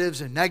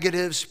 positives and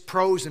negatives,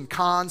 pros and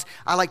cons.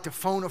 I like to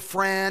phone a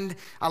friend.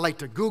 I like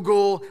to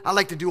Google. I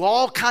like to do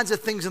all kinds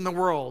of things in the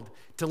world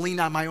to lean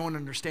on my own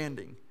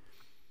understanding.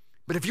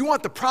 But if you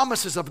want the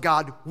promises of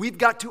God, we've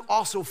got to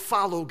also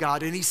follow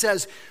God. And he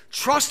says,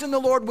 trust in the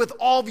Lord with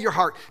all of your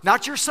heart,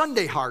 not your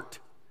Sunday heart,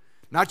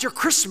 not your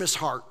Christmas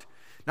heart,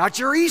 not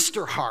your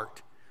Easter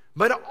heart,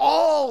 but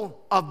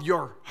all of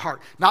your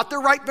heart. Not the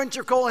right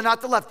ventricle and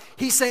not the left.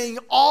 He's saying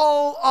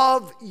all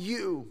of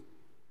you.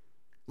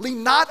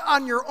 Lean not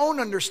on your own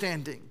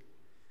understanding.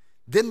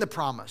 Then the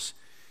promise.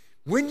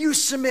 When you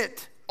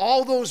submit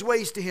all those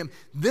ways to him,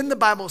 then the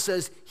Bible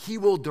says he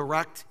will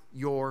direct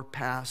your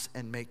paths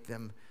and make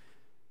them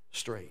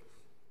straight.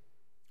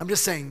 I'm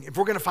just saying, if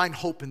we're going to find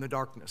hope in the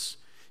darkness,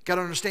 you got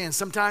to understand,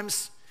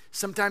 sometimes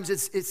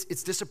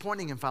it's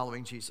disappointing in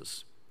following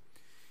Jesus.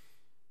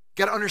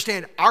 Got to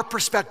understand our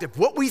perspective,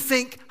 what we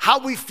think, how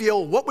we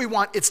feel, what we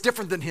want, it's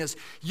different than his.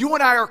 You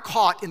and I are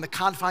caught in the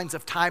confines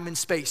of time and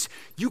space.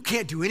 You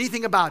can't do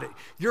anything about it.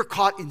 You're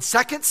caught in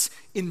seconds,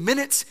 in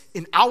minutes,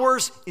 in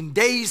hours, in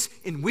days,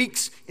 in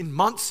weeks, in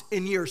months,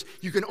 in years.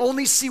 You can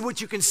only see what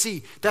you can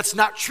see. That's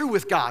not true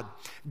with God.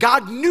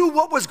 God knew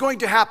what was going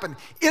to happen.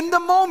 In the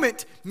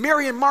moment,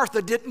 Mary and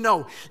Martha didn't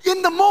know.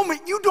 In the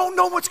moment, you don't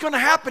know what's going to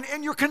happen,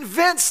 and you're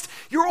convinced,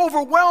 you're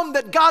overwhelmed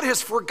that God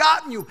has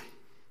forgotten you.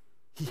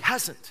 He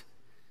hasn't.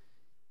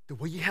 The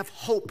way you have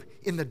hope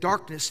in the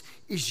darkness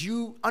is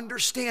you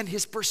understand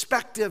his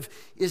perspective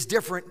is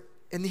different.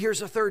 And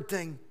here's a third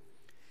thing,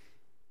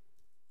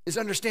 is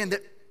understand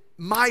that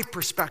my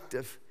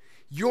perspective,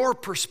 your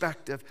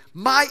perspective,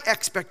 my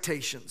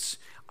expectations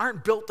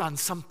aren't built on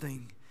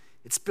something.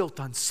 It's built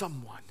on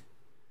someone.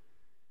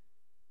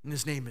 And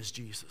his name is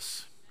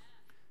Jesus.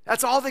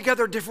 That's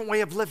altogether a different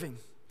way of living.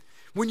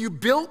 When you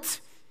built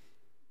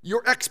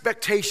your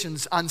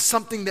expectations on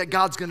something that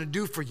God's going to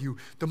do for you,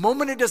 the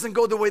moment it doesn't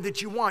go the way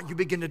that you want, you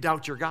begin to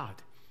doubt your God.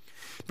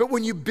 But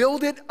when you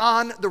build it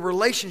on the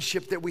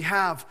relationship that we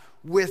have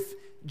with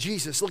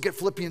Jesus, look at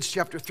Philippians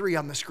chapter 3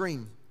 on the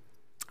screen.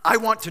 I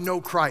want to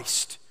know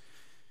Christ.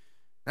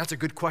 That's a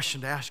good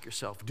question to ask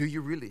yourself. Do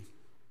you really?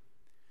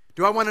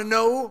 Do I want to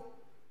know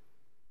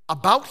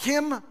about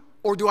him,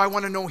 or do I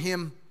want to know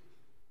him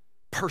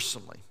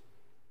personally?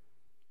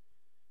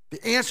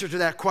 The answer to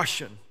that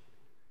question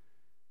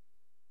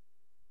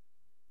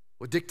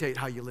will dictate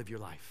how you live your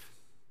life.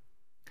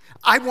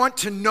 I want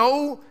to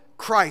know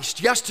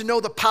Christ. Yes, to know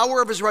the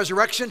power of his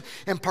resurrection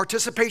and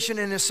participation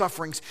in his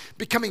sufferings,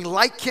 becoming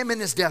like him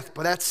in his death,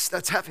 but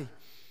that's heavy.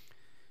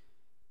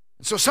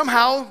 And so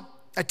somehow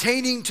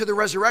attaining to the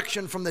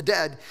resurrection from the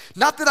dead,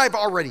 not that I've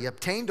already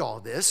obtained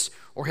all this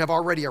or have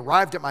already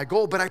arrived at my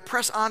goal, but I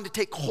press on to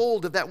take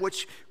hold of that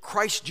which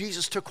Christ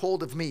Jesus took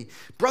hold of me.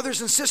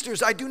 Brothers and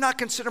sisters, I do not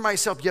consider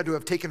myself yet to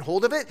have taken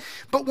hold of it,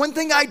 but one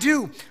thing I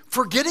do,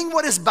 forgetting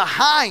what is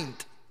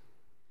behind,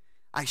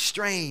 I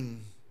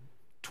strain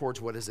towards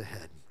what is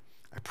ahead.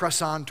 I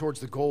press on towards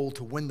the goal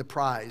to win the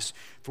prize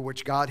for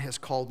which God has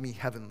called me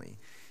heavenly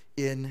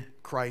in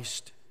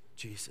Christ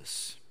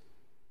Jesus.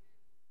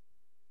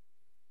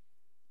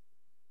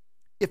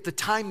 If the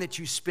time that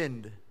you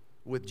spend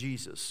with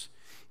Jesus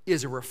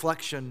is a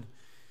reflection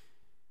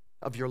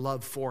of your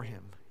love for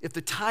him, if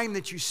the time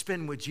that you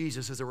spend with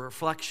Jesus is a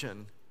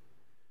reflection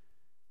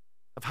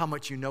of how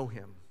much you know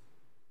him,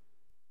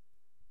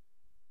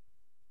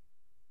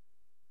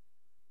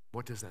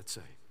 what does that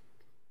say?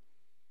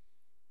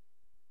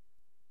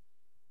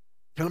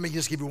 Now, let me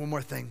just give you one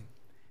more thing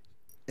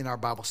in our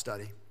Bible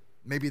study.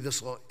 Maybe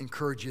this will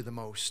encourage you the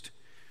most.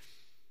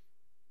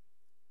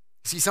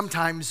 See,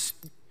 sometimes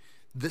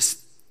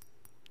this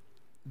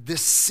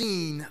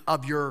scene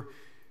of your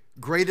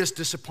greatest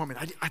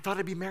disappointment. I thought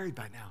I'd be married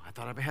by now. I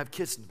thought I'd have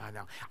kids by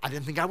now. I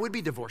didn't think I would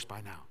be divorced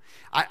by now.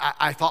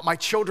 I thought my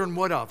children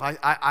would have.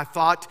 I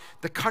thought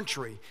the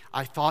country.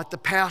 I thought the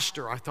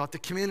pastor. I thought the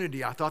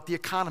community. I thought the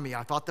economy.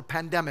 I thought the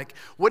pandemic.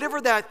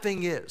 Whatever that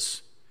thing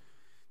is,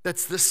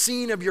 that's the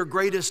scene of your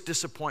greatest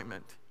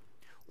disappointment.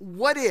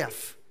 What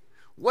if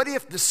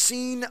the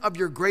scene of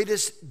your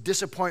greatest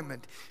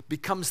disappointment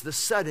becomes the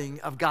setting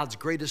of God's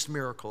greatest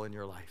miracle in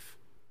your life?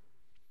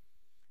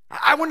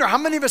 I wonder how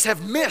many of us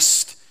have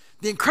missed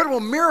the incredible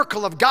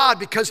miracle of God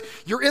because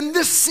you're in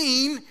this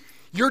scene,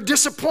 you're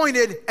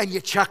disappointed, and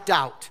you checked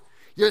out.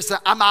 You just say,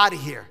 I'm out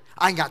of here.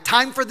 I ain't got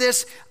time for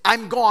this.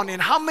 I'm gone.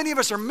 And how many of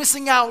us are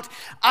missing out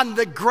on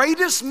the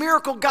greatest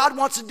miracle God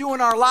wants to do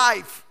in our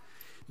life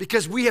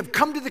because we have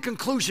come to the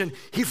conclusion,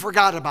 he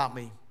forgot about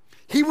me.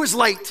 He was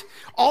late.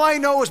 All I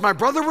know is my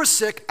brother was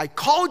sick. I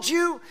called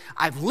you.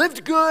 I've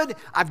lived good.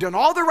 I've done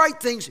all the right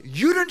things.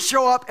 You didn't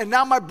show up, and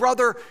now my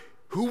brother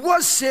who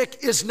was sick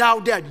is now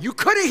dead. You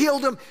could have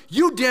healed him.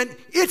 You didn't.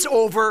 It's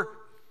over.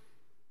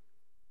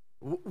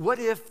 What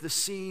if the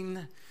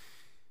scene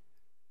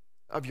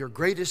of your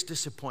greatest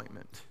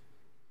disappointment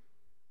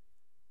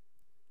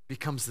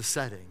becomes the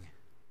setting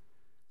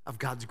of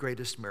God's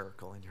greatest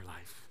miracle in your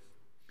life?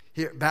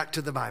 Here, back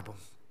to the Bible.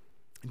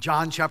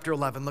 John chapter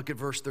 11, look at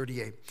verse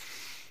 38.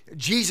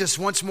 Jesus,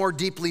 once more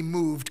deeply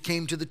moved,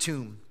 came to the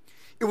tomb.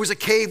 It was a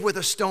cave with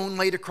a stone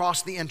laid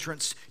across the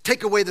entrance.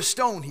 Take away the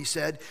stone, he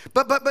said.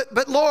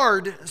 But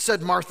Lord,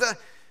 said Martha,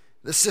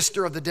 the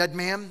sister of the dead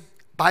man,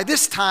 by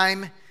this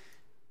time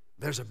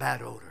there's a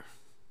bad odor.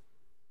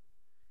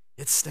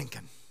 It's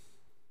stinking.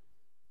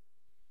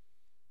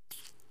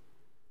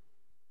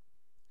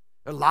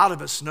 A lot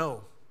of us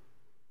know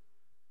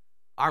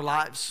our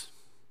lives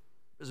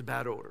is a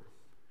bad odor.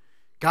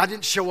 God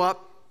didn't show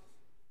up.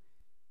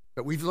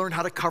 But we've learned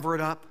how to cover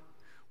it up.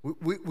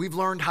 We've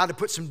learned how to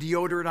put some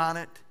deodorant on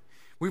it.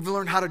 We've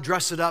learned how to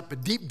dress it up,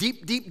 but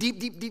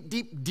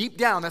deep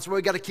down, that's why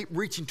we got to keep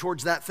reaching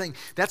towards that thing.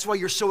 That's why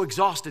you're so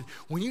exhausted.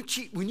 When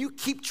you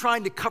keep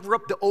trying to cover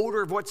up the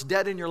odor of what's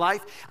dead in your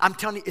life, I'm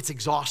telling you, it's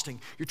exhausting.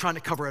 You're trying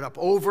to cover it up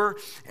over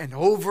and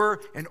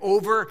over and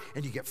over,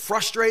 and you get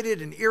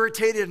frustrated and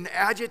irritated and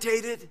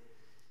agitated.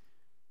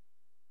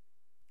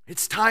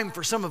 It's time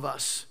for some of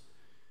us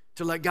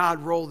to let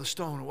God roll the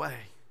stone away.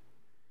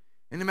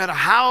 And no matter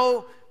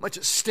how much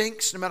it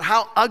stinks, no matter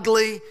how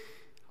ugly,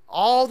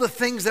 all the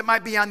things that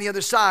might be on the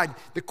other side,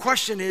 the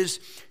question is,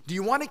 do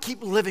you want to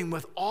keep living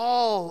with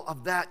all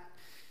of that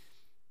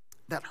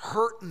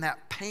hurt and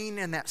that pain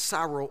and that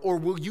sorrow, or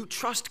will you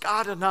trust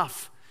God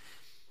enough?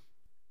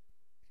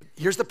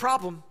 Here's the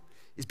problem,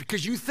 is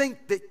because you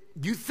think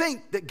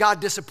that God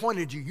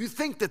disappointed you. You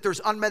think that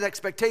there's unmet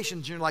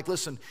expectations, and you're like,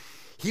 listen,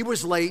 he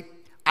was late.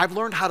 I've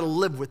learned how to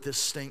live with this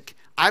stink.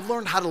 I've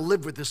learned how to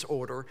live with this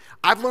odor.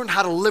 I've learned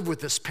how to live with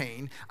this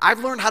pain.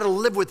 I've learned how to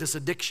live with this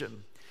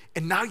addiction.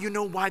 And now you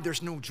know why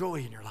there's no joy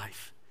in your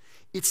life.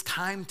 It's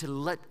time to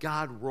let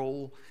God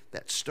roll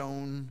that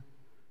stone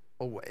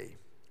away.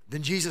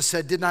 Then Jesus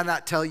said, did I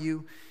not tell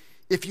you,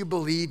 if you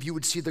believe, you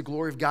would see the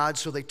glory of God?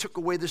 So they took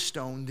away the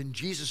stone. Then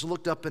Jesus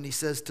looked up and he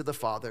says to the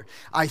Father,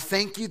 I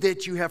thank you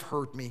that you have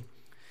heard me.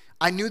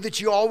 I knew that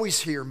you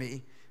always hear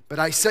me, but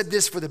I said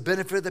this for the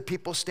benefit of the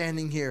people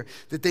standing here,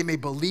 that they may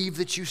believe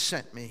that you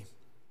sent me.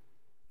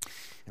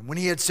 And when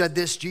he had said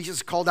this,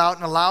 Jesus called out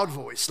in a loud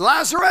voice,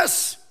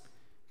 Lazarus,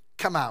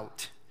 come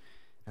out.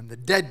 And the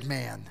dead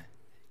man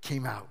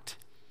came out.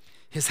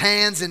 His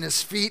hands and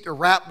his feet are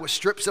wrapped with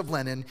strips of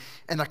linen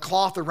and a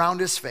cloth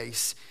around his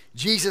face.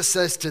 Jesus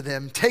says to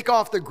them, take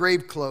off the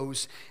grave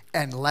clothes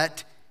and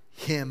let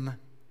him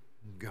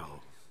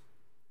go.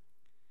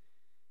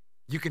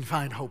 You can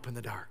find hope in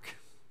the dark.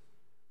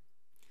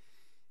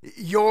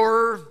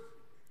 Your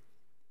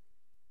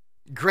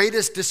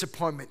greatest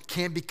disappointment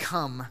can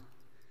become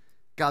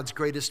God's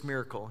greatest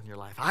miracle in your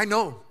life. I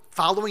know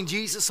following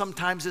Jesus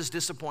sometimes is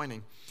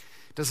disappointing.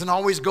 Doesn't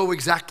always go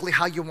exactly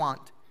how you want.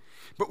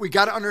 But we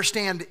got to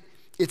understand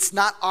it's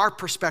not our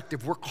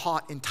perspective. We're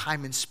caught in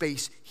time and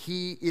space.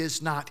 He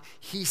is not.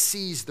 He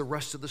sees the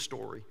rest of the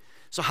story.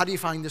 So how do you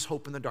find this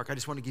hope in the dark? I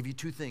just want to give you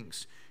two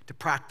things to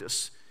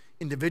practice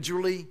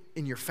individually,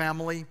 in your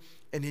family,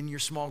 and in your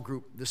small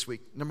group this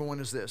week. Number one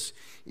is this,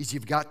 is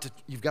you've got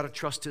to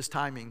trust his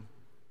timing.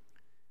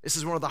 This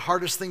is one of the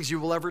hardest things you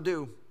will ever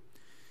do,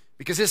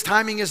 because his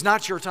timing is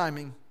not your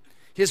timing.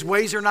 His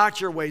ways are not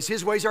your ways.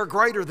 His ways are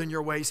greater than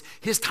your ways.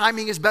 His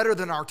timing is better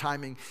than our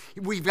timing.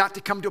 We've got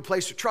to come to a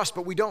place of trust,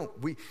 but we don't.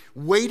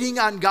 Waiting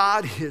on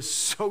God is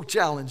so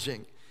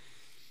challenging,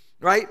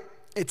 right?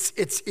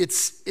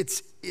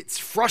 It's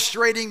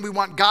frustrating. We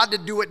want God to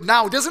do it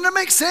now. Doesn't it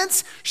make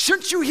sense?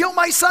 Shouldn't you heal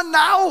my son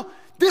now?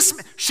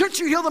 Shouldn't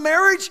you heal the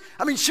marriage?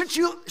 Shouldn't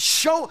you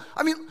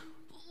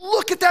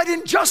look at that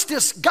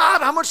injustice.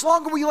 God, how much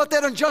longer will you let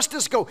that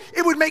injustice go?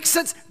 It would make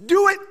sense.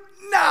 Do it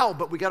now,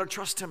 but we got to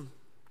trust him.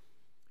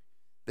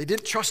 They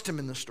didn't trust him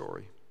in the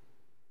story.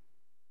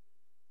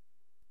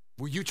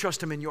 Will you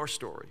trust him in your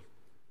story?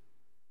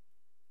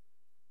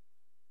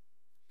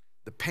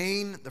 The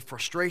pain, the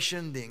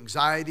frustration, the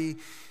anxiety,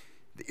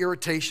 the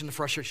irritation, the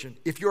frustration.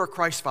 If you're a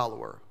Christ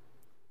follower,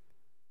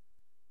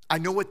 I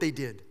know what they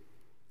did.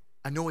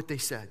 I know what they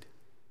said.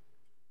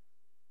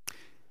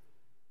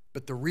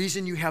 But the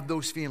reason you have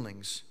those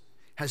feelings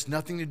has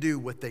nothing to do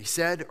with what they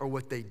said or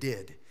what they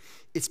did.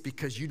 It's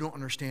because you don't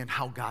understand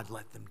how God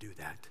let them do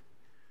that,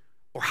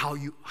 or how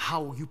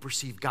you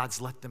perceive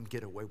God's let them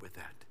get away with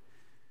that.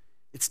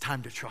 It's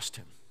time to trust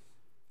him.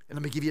 And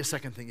let me give you a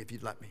second thing, if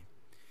you'd let me,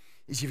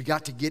 is you've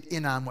got to get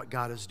in on what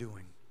God is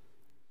doing.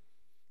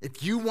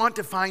 If you want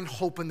to find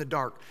hope in the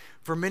dark,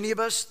 for many of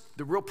us,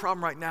 the real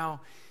problem right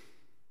now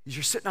is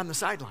you're sitting on the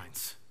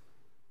sidelines.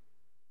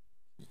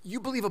 You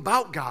believe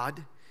about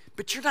God,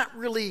 but you're not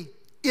really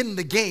in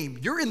the game.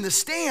 You're in the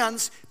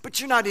stands, but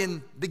you're not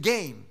in the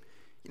game.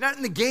 You're not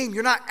in the game.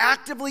 You're not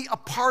actively a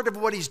part of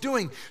what he's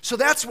doing. So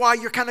that's why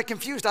you're kind of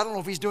confused. I don't know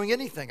if he's doing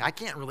anything. I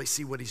can't really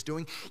see what he's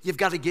doing. You've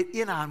got to get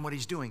in on what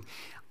he's doing.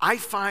 I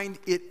find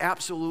it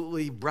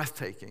absolutely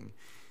breathtaking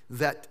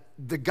that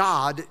the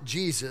God,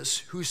 Jesus,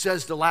 who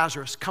says to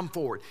Lazarus, come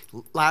forward.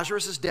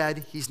 Lazarus is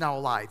dead. He's now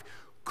alive.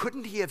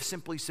 Couldn't he have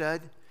simply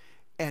said,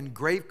 and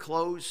grave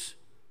clothes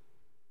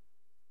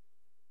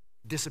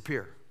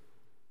disappear?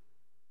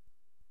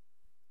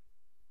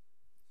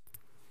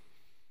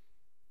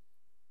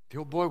 The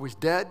old boy was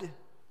dead.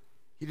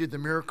 He did the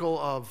miracle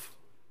of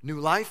new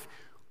life.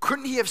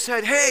 Couldn't he have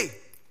said, hey,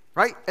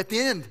 right at the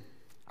end,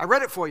 I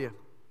read it for you.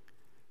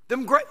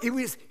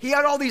 He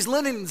had all these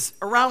linens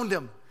around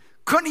him.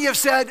 Couldn't he have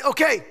said,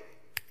 okay,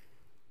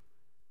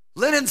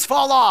 linens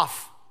fall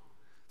off,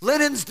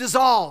 linens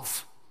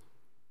dissolve?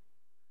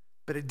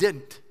 But it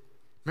didn't.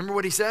 Remember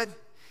what he said?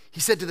 He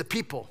said to the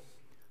people,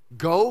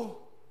 go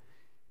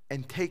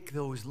and take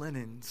those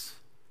linens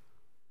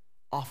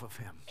off of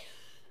him.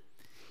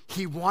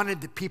 He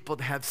wanted the people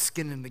to have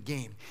skin in the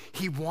game.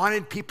 He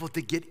wanted people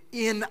to get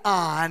in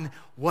on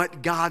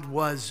what God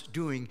was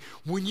doing.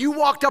 When you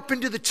walked up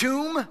into the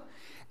tomb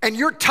and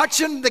you're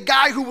touching the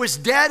guy who was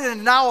dead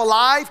and now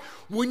alive,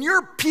 when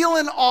you're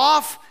peeling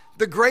off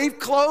the grave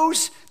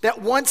clothes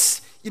that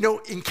once,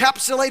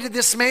 encapsulated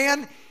this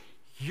man,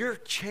 you're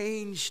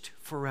changed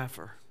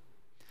forever.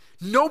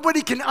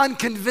 Nobody can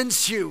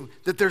unconvince you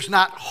that there's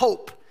not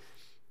hope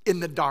in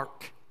the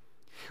dark.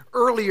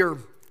 Earlier,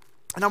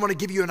 and I want to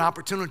give you an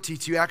opportunity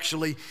to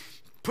actually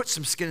put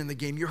some skin in the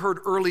game. You heard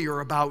earlier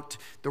about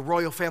the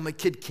Royal Family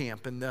Kid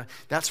Camp, and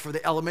that's for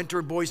the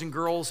elementary boys and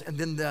girls, and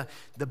then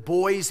the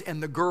boys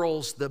and the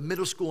girls, the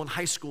middle school and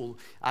high school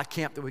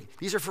camp.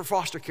 These are for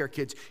foster care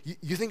kids.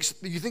 You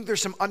think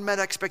there's some unmet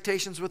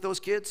expectations with those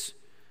kids?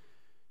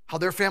 How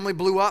their family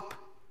blew up?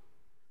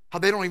 How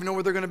they don't even know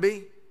where they're going to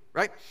be?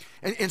 Right?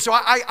 And so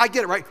I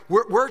get it, right?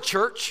 We're a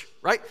church,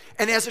 right?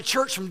 And as a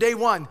church from day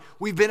one,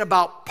 we've been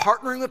about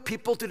partnering with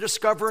people to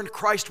discover in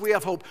Christ we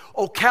have hope.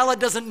 Ocala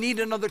doesn't need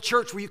another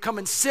church where you come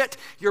and sit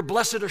your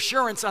blessed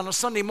assurance on a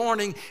Sunday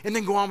morning and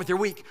then go on with your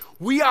week.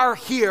 We are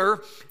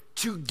here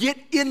to get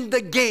in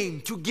the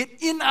game, to get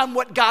in on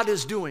what God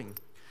is doing.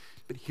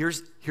 But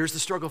here's the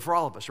struggle for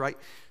all of us, right?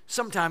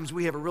 Sometimes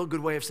we have a real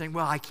good way of saying,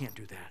 well, I can't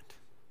do that.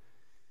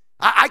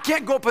 I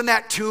can't go up in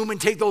that tomb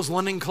and take those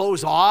linen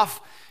clothes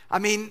off. I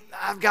mean,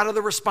 I've got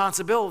other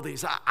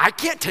responsibilities. I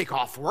can't take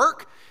off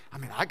work. I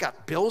mean, I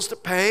got bills to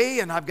pay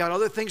and I've got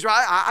other things.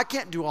 I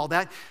can't do all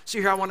that. So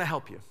here I want to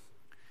help you.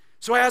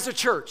 So as a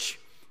church,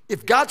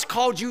 if God's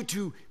called you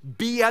to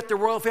be at the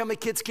Royal Family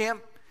Kids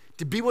Camp,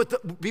 to be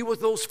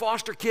with those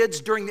foster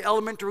kids during the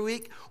elementary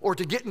week, or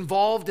to get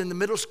involved in the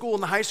middle school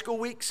and the high school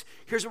weeks,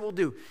 here's what we'll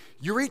do.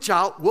 You reach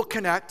out, we'll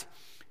connect,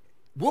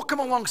 we'll come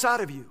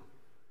alongside of you.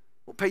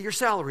 We'll pay your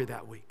salary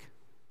that week.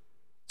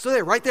 So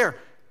there, right there.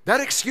 That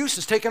excuse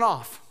is taken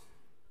off.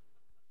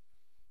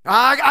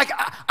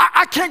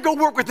 I can't go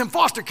work with them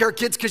foster care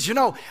kids because,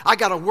 I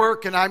got to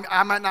work and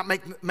I might not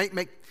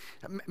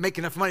make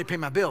enough money to pay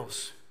my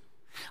bills.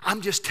 I'm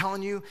just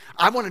telling you,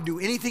 I want to do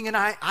anything and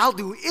I'll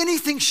do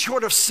anything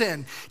short of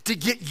sin to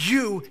get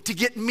you, to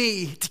get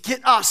me, to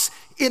get us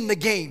in the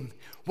game.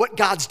 What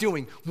God's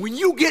doing. When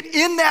you get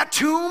in that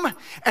tomb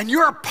and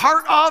you're a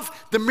part of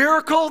the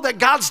miracle that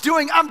God's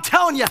doing, I'm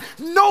telling you,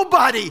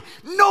 nobody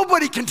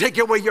can take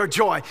away your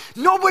joy.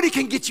 Nobody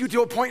can get you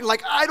to a point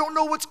like, I don't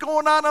know what's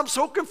going on. I'm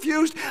so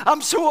confused. I'm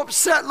so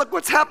upset. Look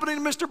what's happening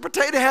to Mr.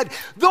 Potato Head.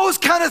 Those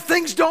kind of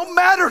things don't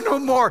matter no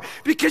more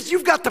because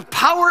you've got the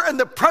power and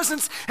the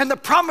presence and the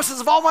promises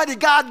of Almighty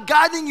God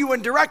guiding you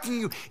and directing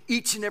you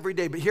each and every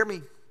day. But hear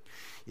me,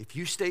 if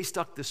you stay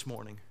stuck this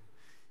morning,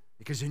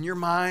 because in your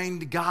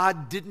mind,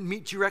 God didn't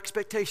meet your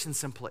expectations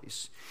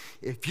someplace.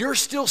 If you're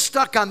still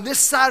stuck on this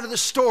side of the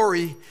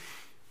story,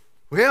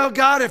 well,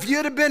 God, if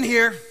you'd have been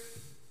here,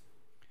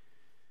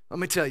 let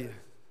me tell you,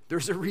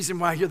 there's a reason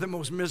why you're the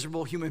most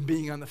miserable human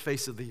being on the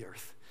face of the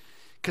earth.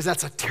 Because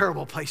that's a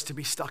terrible place to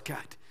be stuck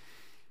at.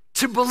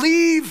 To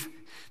believe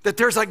that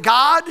there's a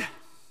God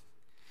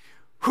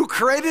who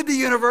created the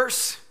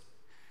universe,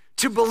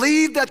 to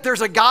believe that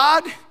there's a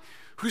God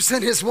who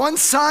sent his one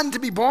son to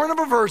be born of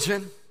a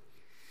virgin,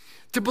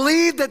 to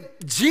believe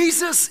that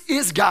Jesus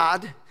is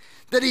God,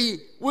 that he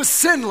was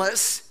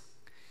sinless,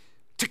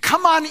 to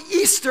come on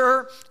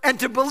Easter and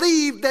to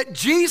believe that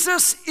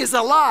Jesus is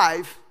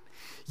alive,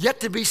 yet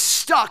to be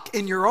stuck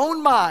in your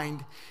own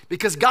mind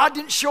because God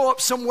didn't show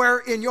up somewhere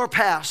in your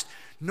past,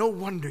 no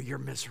wonder you're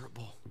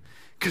miserable.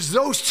 Because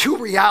those two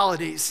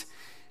realities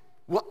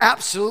will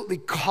absolutely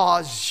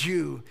cause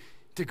you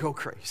to go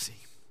crazy.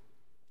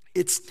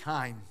 It's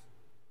time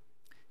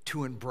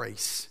to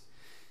embrace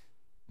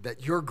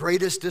that your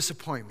greatest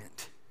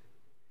disappointment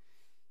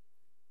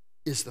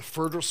is the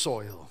fertile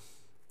soil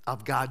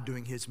of God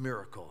doing his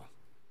miracle,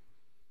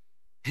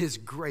 his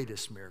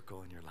greatest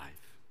miracle in your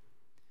life.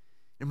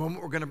 In a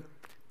moment, we're going to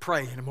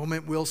pray. In a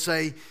moment, we'll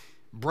say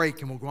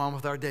break and we'll go on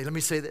with our day. Let me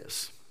say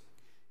this.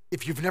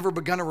 If you've never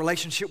begun a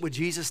relationship with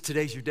Jesus,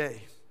 today's your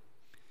day.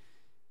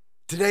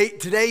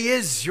 Today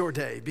is your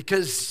day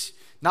because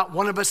not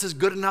one of us is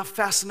good enough,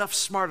 fast enough,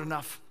 smart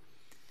enough.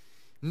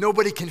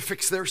 Nobody can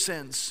fix their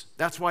sins.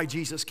 That's why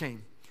Jesus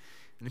came.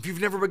 And if you've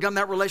never begun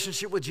that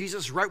relationship with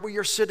Jesus, right where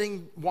you're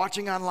sitting,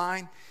 watching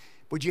online,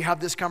 would you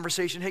have this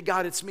conversation? Hey,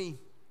 God, it's me.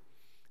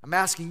 I'm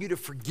asking you to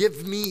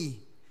forgive me.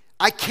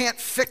 I can't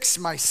fix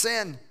my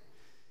sin.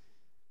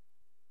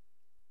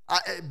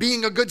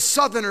 Being a good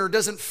Southerner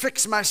doesn't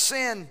fix my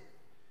sin.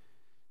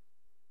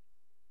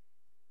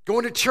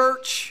 Going to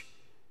church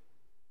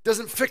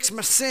doesn't fix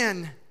my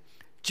sin.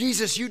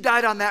 Jesus, you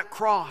died on that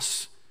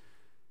cross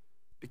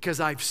because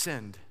I've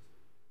sinned.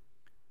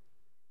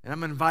 And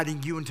I'm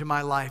inviting you into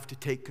my life to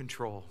take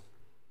control.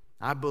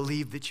 I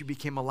believe that you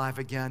became alive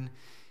again,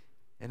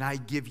 and I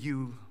give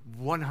you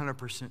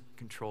 100%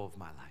 control of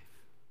my life.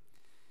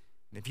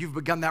 And if you've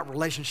begun that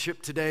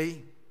relationship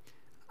today,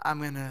 I'm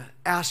going to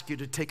ask you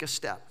to take a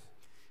step.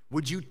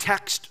 Would you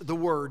text the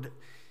word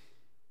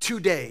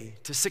today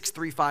to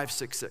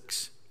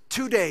 63566?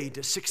 Today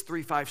to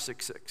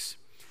 63566.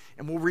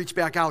 and we'll reach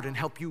back out and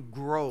help you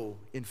grow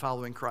in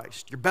following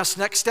Christ. Your best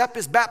next step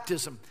is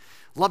baptism.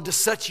 Love to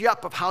set you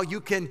up of how you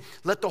can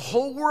let the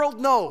whole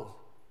world know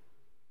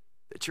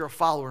that you're a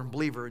follower and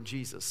believer in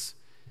Jesus.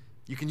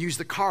 You can use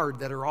the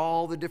card that are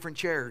all the different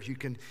chairs. You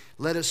can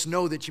let us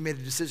know that you made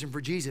a decision for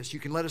Jesus. You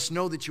can let us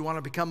know that you want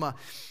to become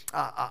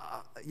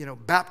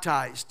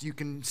baptized. You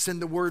can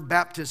send the word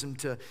baptism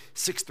to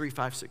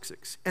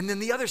 63566. And then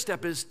the other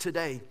step is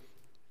today.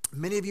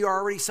 Many of you are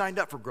already signed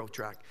up for Growth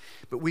Track,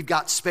 but we've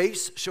got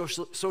space,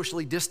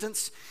 socially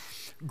distanced.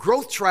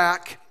 Growth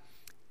Track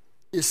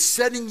is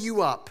setting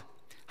you up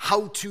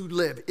how to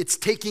live. It's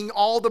taking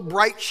all the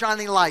bright,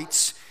 shining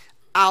lights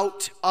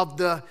out of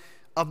the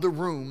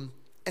room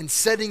and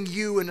setting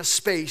you in a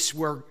space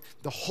where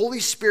the Holy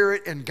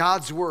Spirit and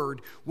God's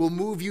Word will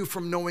move you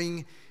from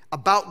knowing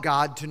about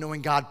God to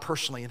knowing God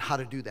personally, and how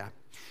to do that.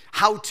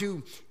 How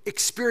to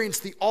experience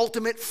the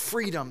ultimate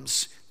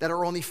freedoms that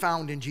are only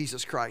found in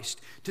Jesus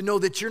Christ. To know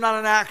that you're not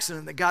an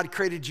accident, that God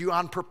created you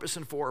on purpose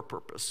and for a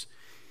purpose.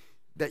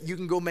 That you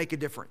can go make a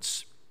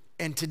difference.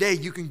 And today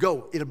you can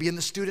go. It'll be in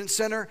the student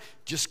center.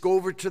 Just go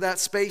over to that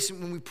space,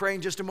 and when we pray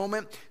in just a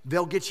moment,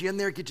 they'll get you in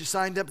there, get you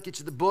signed up, get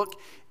you the book,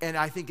 and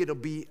I think it'll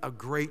be a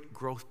great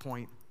growth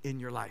point in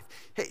your life.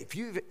 Hey, if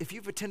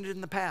you've attended in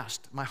the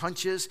past, my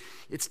hunch is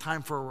it's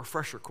time for a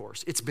refresher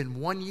course. It's been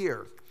 1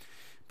 year,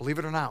 believe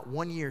it or not,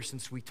 1 year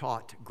since we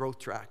taught Growth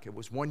Track. It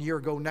was 1 year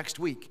ago next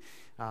week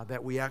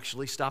that we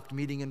actually stopped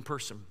meeting in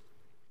person,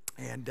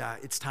 and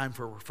it's time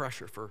for a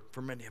refresher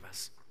for many of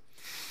us.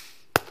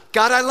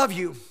 God, I love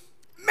you.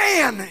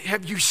 Man,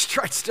 have you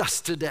stretched us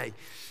today.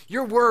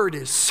 Your word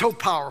is so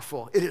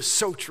powerful. It is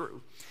so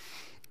true.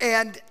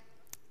 And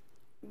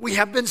we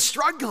have been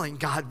struggling,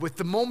 God, with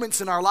the moments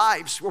in our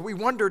lives where we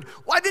wondered,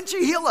 why didn't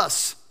you heal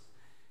us?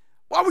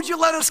 Why would you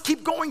let us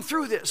keep going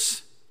through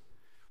this?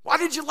 Why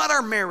did you let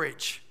our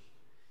marriage?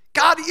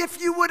 God,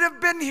 if you would have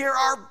been here,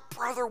 our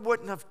brother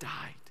wouldn't have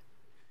died.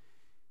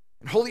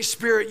 And Holy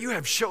Spirit, you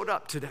have showed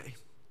up today.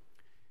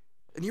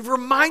 And you've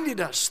reminded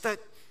us that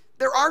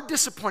there are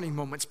disappointing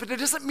moments, but it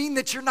doesn't mean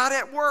that you're not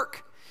at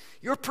work.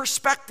 Your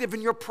perspective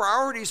and your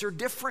priorities are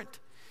different.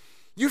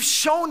 You've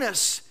shown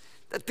us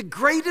that the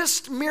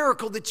greatest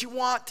miracle that you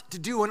want to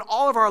do in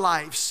all of our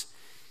lives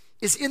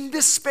is in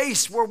this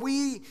space where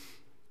we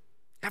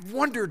have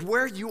wondered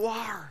where you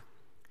are.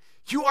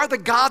 You are the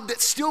God that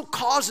still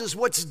causes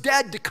what's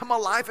dead to come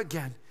alive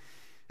again.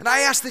 And I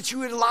ask that you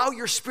would allow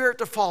your Spirit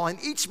to fall on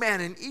each man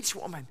and each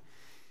woman.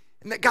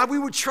 And that, God, we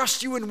would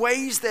trust you in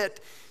ways that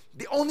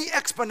the only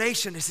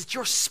explanation is it's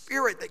your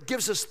Spirit that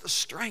gives us the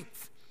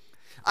strength.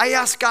 I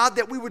ask, God,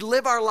 that we would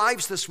live our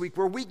lives this week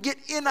where we get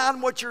in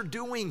on what you're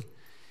doing.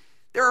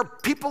 There are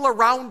people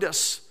around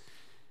us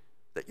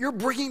that you're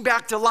bringing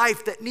back to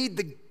life that need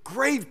the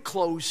grave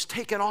clothes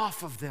taken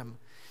off of them.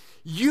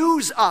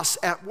 Use us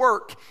at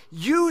work.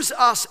 Use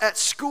us at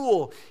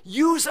school.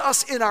 Use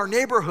us in our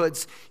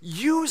neighborhoods.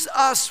 Use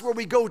us where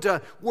we go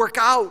to work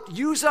out.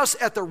 Use us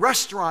at the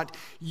restaurant.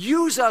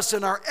 Use us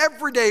in our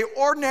everyday,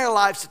 ordinary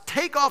lives to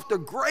take off the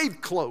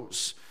grave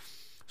clothes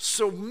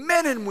so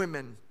men and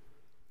women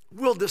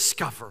will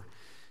discover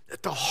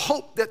that the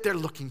hope that they're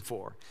looking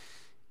for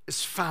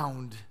is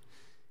found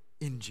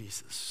in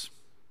Jesus.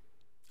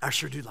 I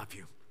sure do love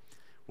you.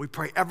 We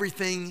pray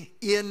everything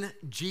in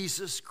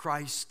Jesus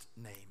Christ's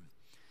name.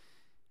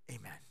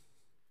 Amen.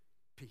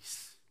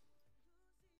 Peace.